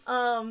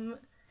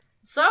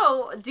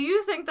 So, do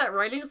you think that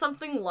writing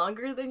something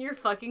longer than your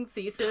fucking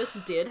thesis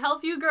did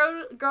help you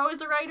grow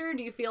as a writer?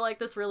 Do you feel like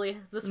this really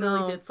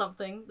did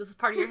something? This is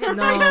part of your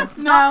history? No.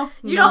 No.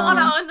 You don't want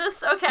to own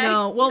this? Okay.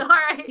 No. Well, all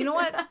right. You know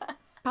what?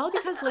 Probably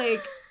because,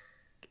 like,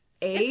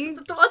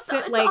 it's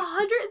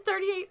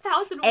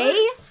 138,000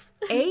 words.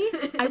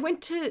 I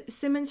went to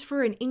Simmons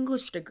for an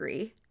English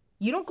degree.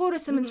 You don't go to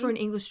Simmons for an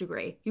English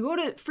degree. You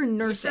go for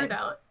nursing. You sure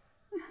don't.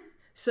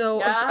 So,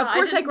 Yeah, of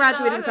course, I didn't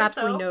graduated know with either,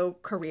 absolutely so. no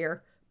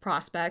career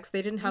prospects.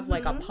 They didn't have,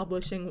 like, a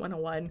publishing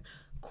 101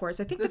 course.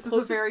 I think This the is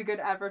closest... a very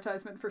good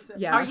advertisement for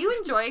Simmons. Yeah. Are you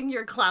enjoying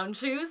your clown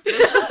shoes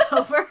this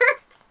October?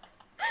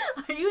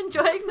 Are you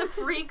enjoying the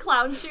free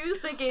clown shoes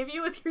they gave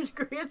you with your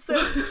degree at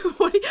Simmons?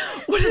 what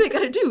are they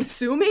gonna do?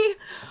 Sue me?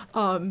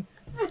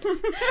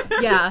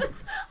 Yeah.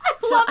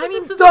 I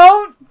mean,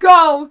 Don't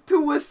go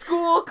to a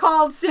school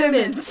called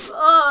Simmons.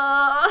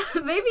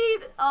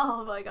 maybe.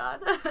 Oh my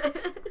god.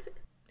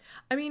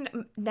 I mean,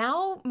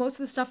 now most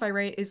of the stuff I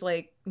write is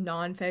like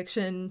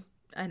nonfiction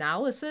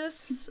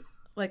analysis.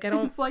 Like I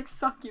don't, It's like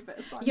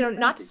succubus. on you know, your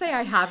not bank to say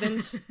I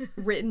haven't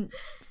written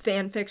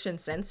fan fiction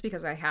since,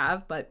 because I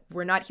have, but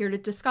we're not here to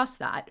discuss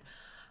that.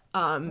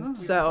 account. We can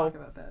So talk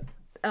about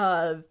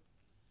that.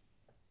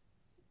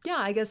 yeah,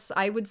 I guess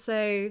I would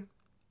say,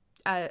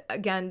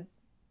 again,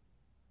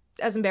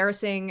 as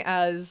embarrassing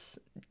as,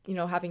 you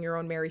know, having your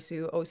own Mary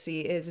Sue OC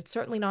is, it's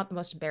certainly not the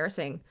most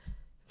embarrassing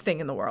thing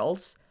in the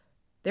world.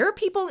 There are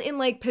people in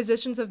like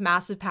positions of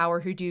massive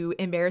power who do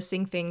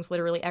embarrassing things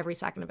literally every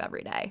second of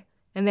every day,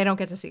 and they don't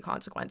get to see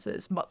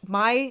consequences.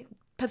 My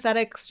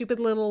pathetic, stupid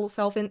little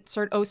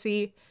self-insert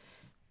OC,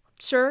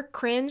 sure,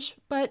 cringe,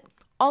 but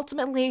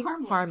ultimately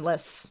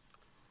harmless.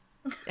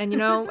 And you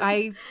know,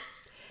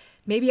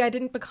 maybe I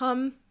didn't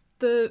become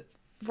the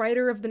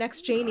writer of the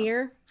next Jane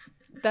Eyre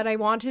that I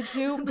wanted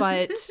to,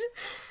 but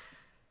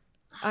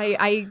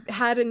I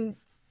had a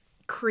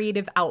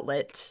creative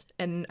outlet,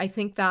 and I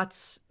think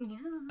that's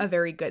a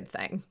very good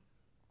thing.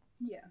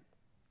 Yeah.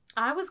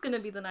 I was gonna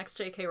be the next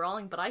J.K.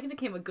 Rowling, but I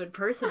became a good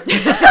person.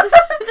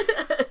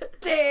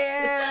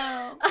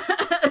 Damn.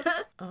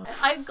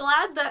 I'm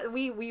glad that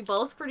we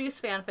both produce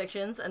fan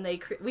fictions, and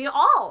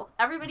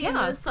everybody in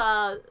this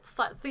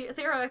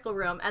theoretical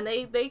room, and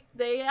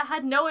they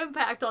had no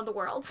impact on the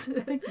world. I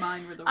think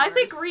mine were the worst. I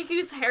think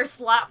Riku's hair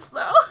slaps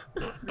though.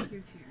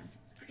 Riku's hair.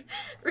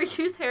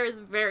 Riku's hair is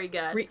very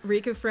good.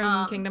 Riku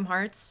from Kingdom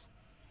Hearts.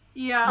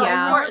 Yeah,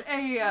 Yeah. of course.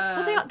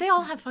 Well, they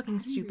all have fucking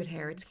stupid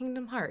hair. It's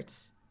Kingdom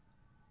Hearts.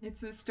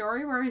 It's a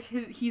story where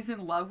he's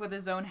in love with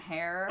his own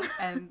hair,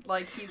 and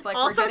like he's like,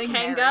 Also we're getting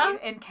Kanga. married,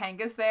 and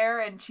Kanga's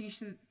there, and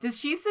does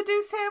she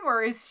seduce him,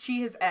 or is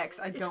she his ex?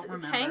 I don't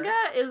remember. Kanga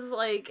is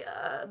like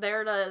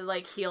there to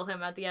like heal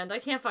him at the end. I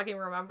can't fucking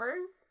remember.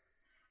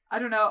 I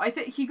don't know. I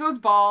think he goes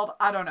bald.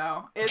 I don't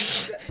know.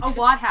 It's a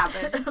lot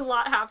happens. A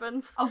lot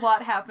happens. A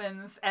lot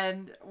happens,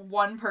 and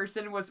one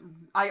person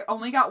I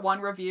only got one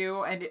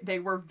review, and they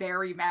were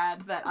very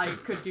mad that I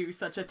could do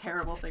such a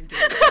terrible thing to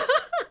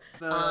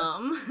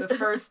them. The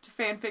first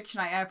fan fiction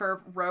I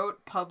ever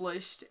wrote,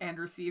 published, and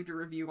received a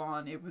review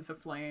on, it was a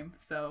flame,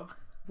 so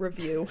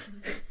Review.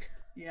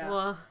 yeah.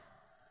 Well,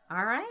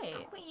 all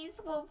right. Please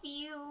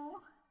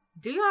review.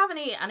 Do you have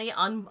any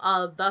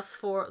thus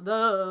for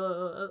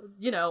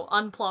the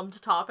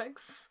unplumbed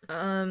topics?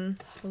 Hold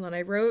on,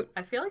 I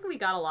feel like we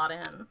got a lot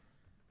in.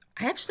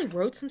 I actually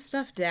wrote some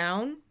stuff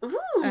down Ooh,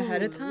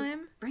 ahead of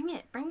time. Bring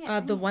it.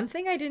 The one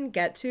thing I didn't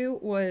get to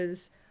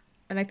was,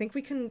 and I think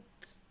we can,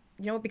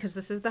 because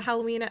this is the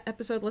Halloween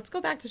episode, let's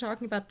go back to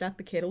talking about Death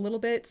the Kid a little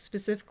bit,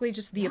 specifically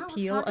just the let's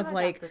appeal talk of about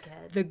like Death the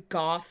Kid. the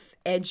goth,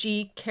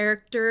 edgy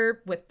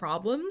character with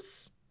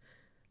problems.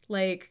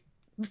 Like,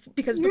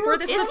 because before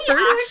this, Is the he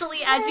first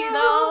actually edgy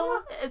though?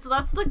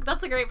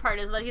 That's the great part,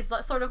 is that he's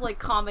sort of like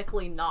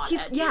comically not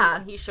edgy. Yeah.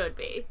 When he should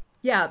be.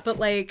 Yeah, but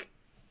like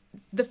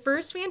the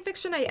first fan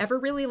fiction I ever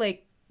really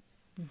like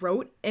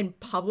wrote and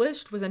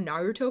published was a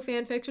Naruto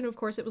fan fiction. Of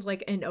course, it was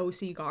like an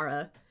OC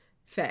Gaara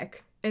fic.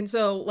 And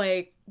so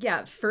like,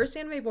 yeah, first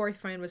anime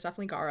boyfriend was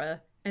definitely Gaara,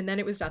 and then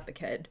it was Death the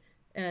Kid.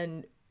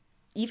 And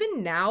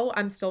even now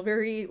I'm still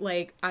very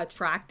like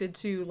attracted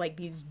to like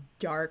these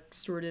dark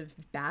sort of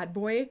bad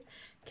boy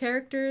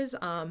characters.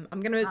 I'm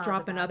gonna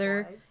drop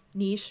another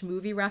niche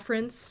movie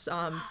reference,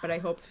 but I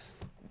hope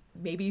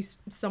maybe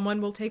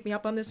someone will take me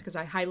up on this because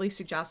I highly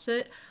suggest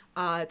it.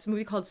 It's a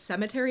movie called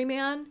Cemetery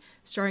Man,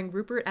 starring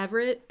Rupert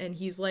Everett, and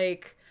he's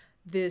like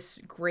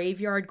this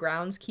graveyard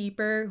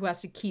groundskeeper who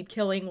has to keep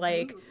killing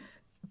like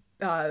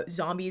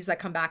zombies that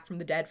come back from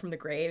the dead from the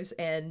graves,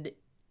 and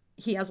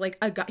he has like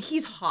a guy.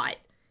 He's hot.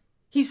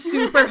 He's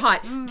super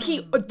hot.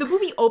 The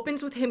movie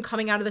opens with him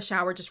coming out of the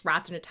shower just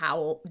wrapped in a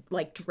towel,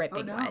 like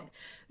dripping wet.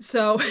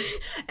 So,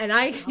 and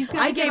I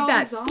gave all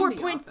that the zombie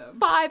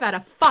 4.5 out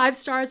of 5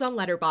 stars on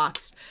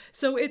Letterboxd.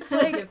 So it's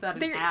like Give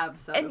that an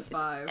abs out of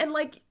 5. and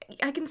like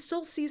I can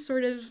still see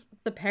sort of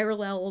the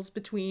parallels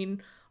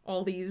between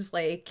all these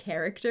like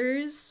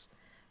characters.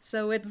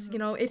 So it's,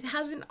 it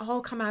hasn't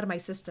all come out of my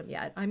system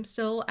yet. I'm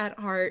still at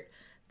heart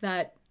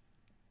that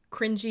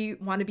cringy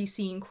wannabe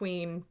scene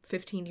queen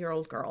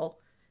 15-year-old girl.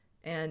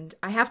 And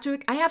I have to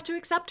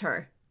accept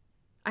her.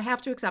 I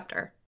have to accept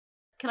her.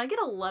 Can I get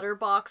a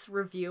letterbox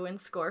review and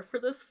score for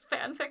this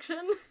fan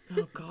fiction?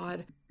 Oh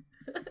God.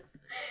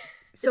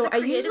 So it's a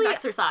creative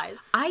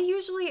exercise. I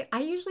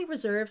usually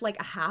reserve like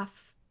a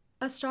half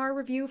a star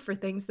review for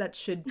things that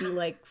should be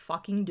like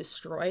fucking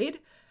destroyed.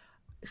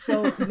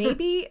 So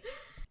maybe,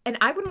 and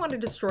I wouldn't want to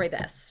destroy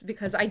this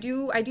because I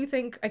do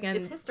think, again,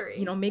 it's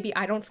history. Maybe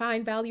I don't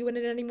find value in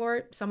it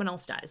anymore. Someone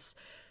else does.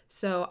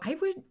 So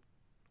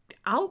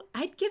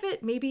I'd give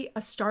it maybe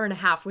 1.5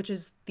 stars, which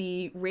is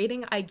the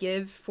rating I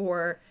give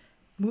for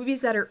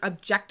movies that are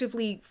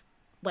objectively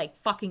like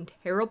fucking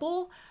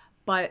terrible,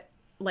 but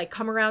like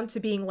come around to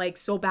being like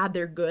so bad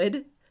they're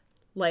good.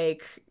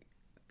 Like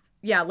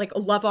like a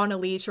Love on a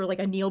Leash or like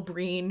a Neil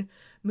Breen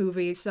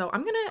movie. So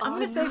I'm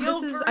gonna say Neil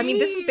this is. I mean,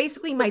 this is Breen.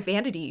 basically my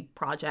vanity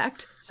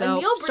project. So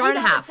Neil star and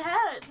a Breen half.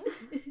 out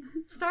of 10.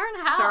 Star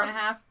and a half. Star and a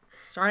half.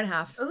 Star and a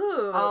half.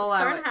 Ooh, I'll allow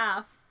star and it. a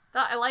half.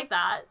 I like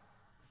that.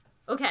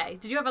 Okay,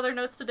 did you have other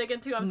notes to dig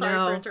into? I'm sorry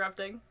No. for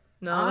interrupting.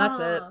 No, that's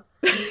it.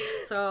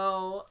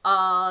 So,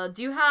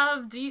 do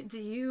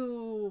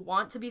you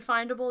want to be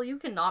findable? You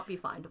can not be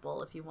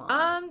findable if you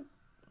want.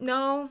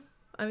 No.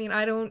 I mean,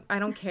 I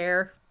don't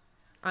care.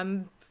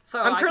 I'm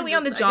So I can currently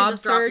on the just- I can job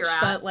just drop your search,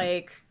 ad. but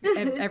like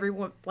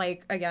everyone,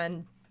 like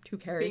again, who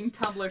Being cares?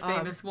 Tumblr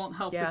famous won't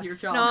help Yeah. with your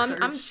job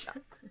No, search.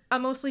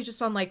 I'm mostly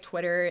just on like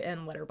Twitter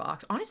and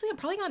Letterboxd. Honestly, I'm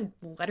probably on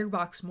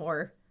Letterboxd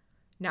more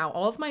now.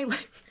 All of my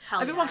Hell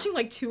I've been yeah. watching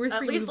like 2 or 3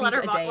 At least movies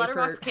a day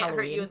Letterboxd for can't hurt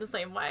Halloween. you in the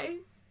same way.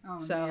 Oh,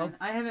 So- man.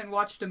 I haven't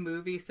watched a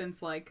movie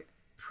since like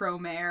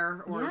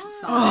Promare or Yeah.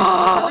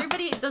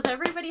 something. Does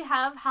everybody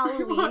have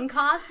Halloween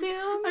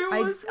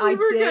costumes? I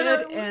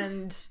did,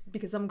 and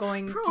because I'm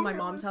going to my Program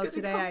mom's was house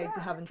gonna today, come I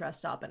back. haven't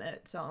dressed up in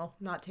it, so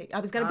not take. I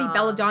was gonna be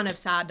Belladonna of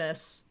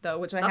Sadness though,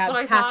 which I That's had what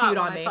I thought tattooed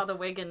when on I me. saw the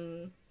wig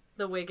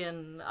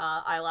and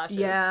eyelashes.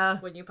 Yeah.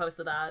 When you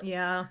posted that.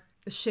 Yeah,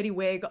 the shitty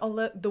wig.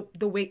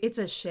 The wig. It's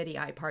a shitty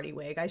eye party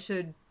wig. I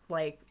should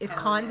like if Hell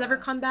cons yeah. ever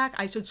come back,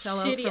 I should shell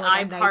out Shitty for like eye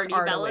a nice party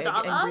Arda wig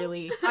Belladonna? and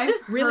really. I've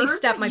Really heard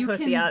step that my you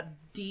pussy can up.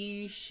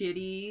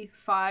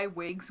 De-shitty-fy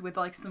wigs with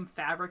like some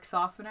fabric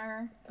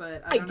softener,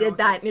 but I don't know did if that,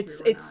 that's and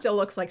true or it not. still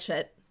looks like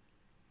shit.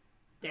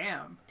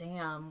 Damn.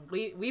 Damn.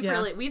 We've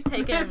Yeah.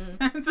 taken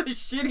That's a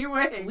shitty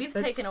wig. we've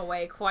That's- taken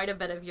away quite a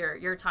bit of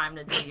your time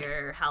to do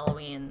your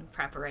Halloween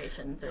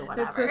preparations or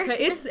whatever.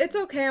 It's okay. It's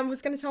okay. I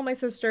was gonna tell my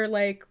sister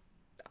like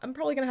I'm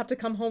probably gonna have to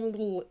come home a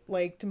little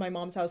like to my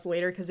mom's house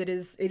later because it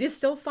is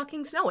still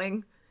fucking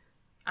snowing,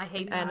 I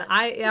hate and that.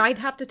 I'd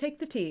have to take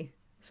the tea.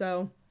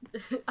 So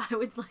I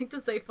would like to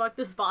say fuck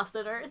this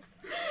Boston Earth.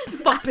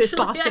 fuck this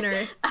Boston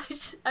Earth.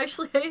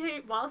 Actually, I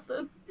hate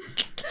Boston.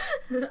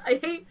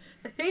 I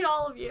hate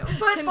all of you.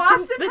 But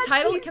Boston the has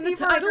title Tasty can the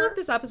title Burger. of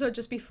this episode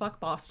just be fuck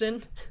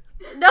Boston?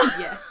 No.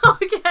 Yes.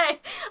 Okay.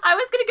 I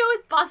was gonna go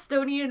with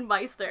Bostonian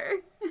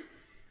Meister.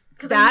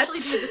 Because I usually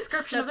do a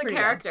description of that's the pretty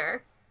good.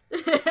 character.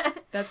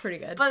 That's pretty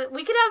good. But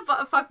we could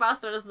have fuck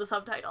Boston as the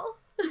subtitle.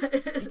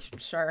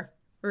 Sure.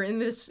 Or in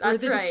this or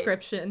That's the right.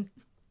 description.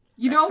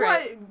 You know That's what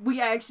right.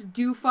 we actually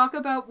do fuck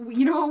about?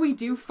 You know what we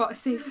do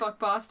say fuck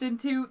Boston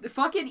to?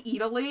 Fucking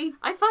Italy.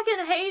 I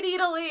fucking hate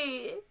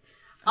Italy.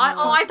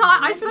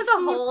 I spent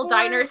the whole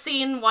diner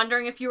scene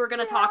wondering if you were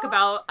gonna talk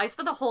about. I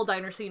spent the whole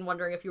diner scene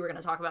wondering if you were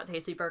gonna talk about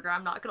Tasty Burger.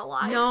 I'm not gonna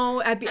lie.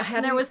 No, I And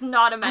hadn't. there was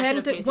not a I mention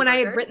hadn't. of Tasty When Burger.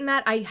 I had written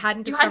that, I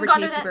hadn't you hadn't discovered gone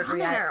to Tasty that Burger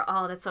yet. diner.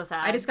 Oh, that's so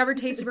sad. I discovered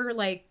Tasty Burger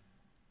like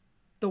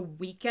the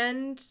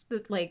weekend,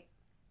 the like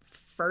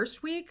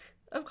first week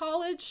of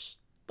college,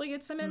 like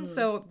at Simmons.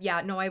 So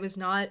yeah, no, I was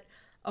not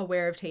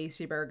aware of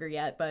Tasty Burger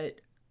yet, but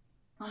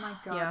Oh my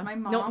god, yeah, my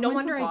mom no went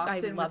wonder to I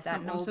Boston love with that.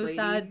 some And I'm old so lady,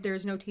 sad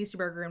there's no Tasty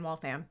Burger in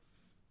Waltham.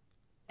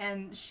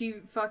 and she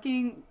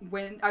fucking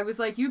went. I was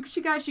like, you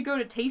guys should go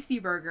to Tasty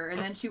Burger, and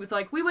then she was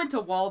like, we went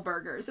to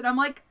Wahlburgers, and I'm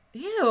like,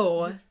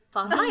 Ew.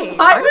 Fine.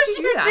 why would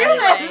you do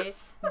Anyway,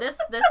 this?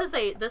 this is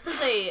a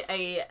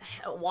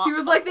She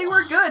was like, they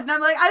were good, and I'm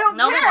like, I don't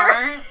No,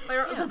 care. they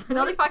weren't.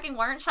 No, they fucking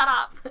weren't. Shut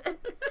up.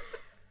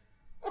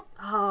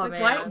 Oh Like,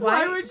 man.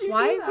 Why would you do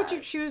Why that? would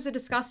you choose a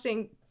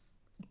disgusting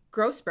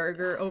gross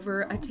burger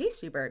over a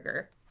Tasty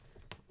Burger?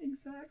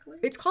 Exactly.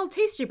 It's called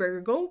Tasty Burger.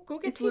 Go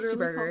get It's Tasty literally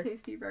Burger. called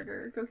Tasty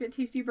Burger. Go get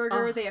Tasty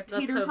Burger. Oh, they have that's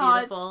tater so tots.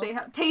 beautiful. They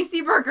have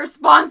Tasty Burger.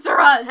 Sponsor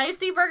us.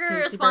 Tasty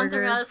Burger Tasty sponsoring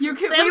Burger. us. You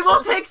can. Sim- We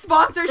will take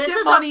sponsorship this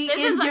is a- money this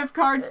in is a- gift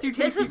cards to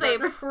Tasty This is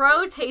Burger. a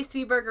pro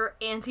Tasty Burger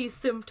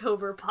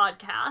anti-Simtober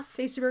podcast.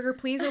 Tasty Burger,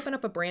 please open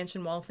up a branch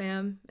in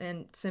Waltham.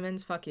 And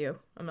Simmons, fuck you.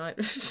 I'm not.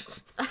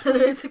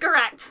 It's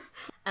correct.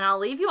 And I'll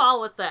leave you all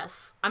with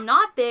this. I'm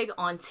not big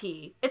on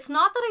tea. It's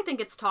not that I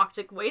think it's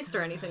toxic waste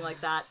or anything like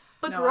that.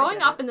 But No, I growing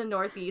get up it. in the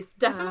Northeast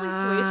definitely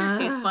sways your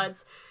taste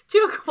buds to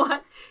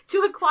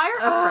acquire a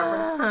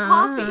preference for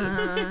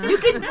coffee. You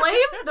can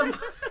blame the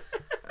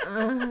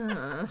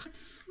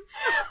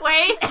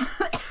Wait.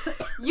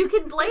 You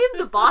can blame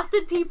the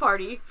Boston Tea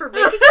Party for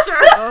making sure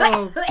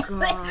Oh,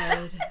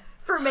 God.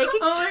 for making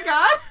Oh sure my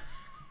god.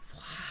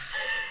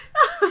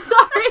 I'm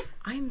sorry.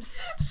 I'm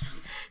s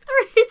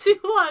 3, 2,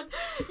 1.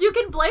 You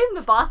can blame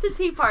the Boston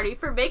Tea Party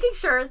for making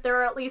sure there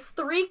are at least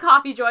 3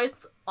 coffee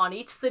joints on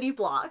each city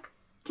block.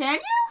 Can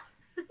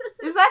you?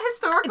 Is that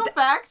historical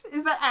fact?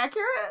 Is that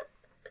accurate?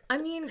 I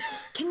mean,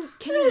 can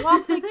you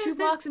walk like 2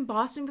 blocks in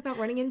Boston without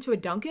running into a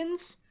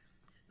Dunkin's?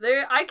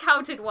 I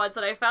counted once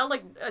and I found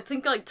I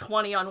think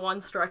 20 on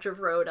one stretch of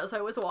road as I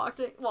was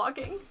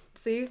walking.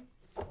 See?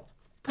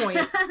 Point.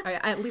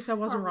 At least I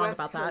wasn't Our wrong West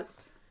about that.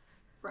 Coast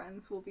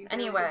friends will be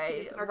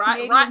Anyway, our ri-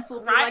 Canadians ri-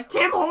 will be ri- like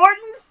Tim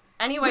Hortons.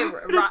 Anyway,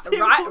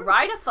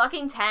 ride a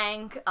fucking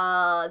tank,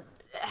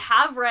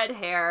 have red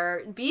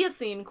hair, be a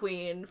scene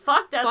queen,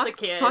 fuck Death the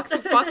Kid.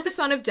 Fuck the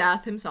son of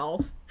death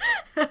himself.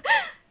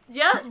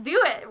 Yeah, do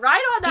it.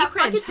 Ride on that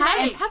cringe. fucking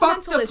tank. Have Fuck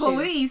mental the issues.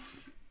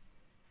 police.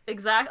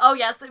 Exact. Oh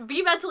yes,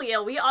 be mentally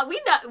ill. We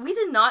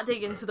did not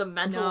dig into the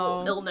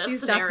mental No, illness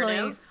she's narrative.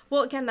 definitely.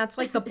 Well, again, that's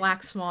like the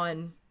Black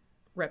Swan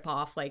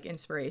ripoff, like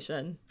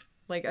inspiration.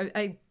 Like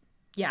I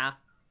yeah.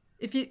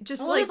 If you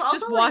just Well, like there's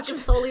just also, watch. like,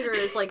 the Soul Eater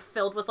is like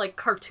filled with like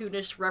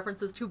cartoonish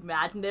references to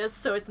madness,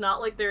 so it's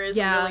not like there is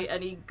Yeah. really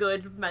any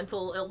good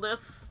mental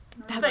illness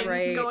That's things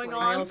right. going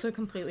I on. also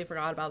completely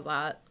forgot about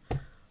that.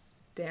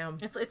 Damn.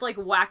 It's like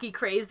wacky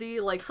crazy.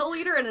 Like Soul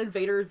Eater and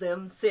Invader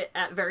Zim sit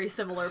at very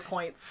similar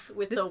points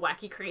with the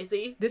wacky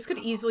crazy. This could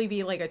easily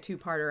be like a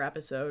 2-parter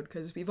episode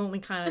because we've only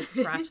kind of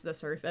scratched the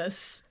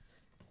surface.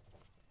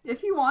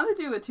 If you want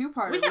to do a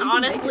 2-parter, We can make it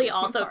honestly a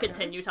also 2-parter.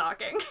 continue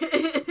talking.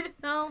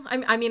 No,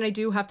 I mean I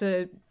do have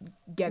to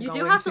get You do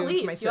going have to soon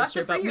leave. for my You have to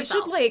sister, free but we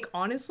yourself. should like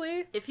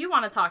honestly. If you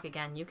want to talk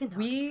again, you can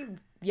talk.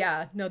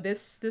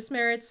 This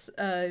merits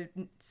a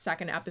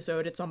second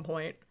episode at some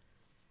point.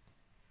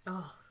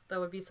 Oh, that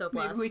would be so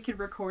blessed. Maybe we could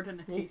record in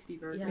a tasty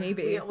version. Yeah.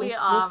 Maybe.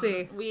 We'll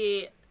see.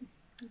 We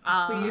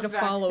We need to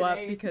follow up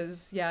vaccinate.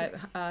 because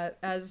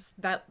as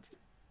that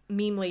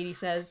meme lady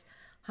says,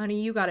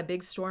 honey, you got a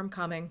big storm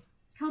coming.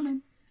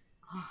 Coming.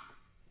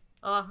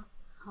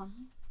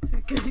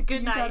 good You got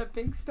a night.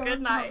 big storm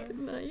Good night.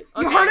 coming.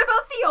 You heard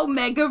about the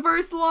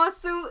Omegaverse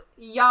lawsuit?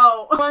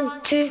 Yo.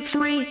 1, 2,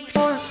 3,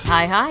 4.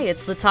 Hi,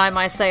 it's the time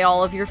I say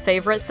all of your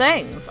favorite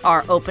things.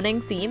 Our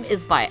opening theme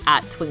is by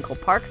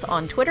 @TwinkleParks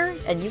on Twitter,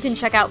 and you can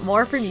check out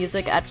more for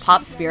music at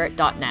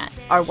popspirit.net.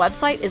 Our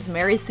website is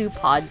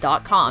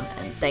marysuepod.com,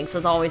 and thanks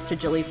as always to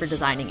Julie for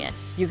designing it.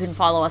 You can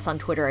follow us on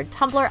Twitter and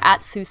Tumblr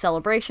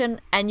 @SueCelebration,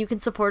 and you can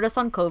support us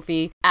on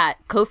Ko-fi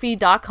at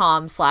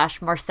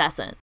kofi.com/Marcescent.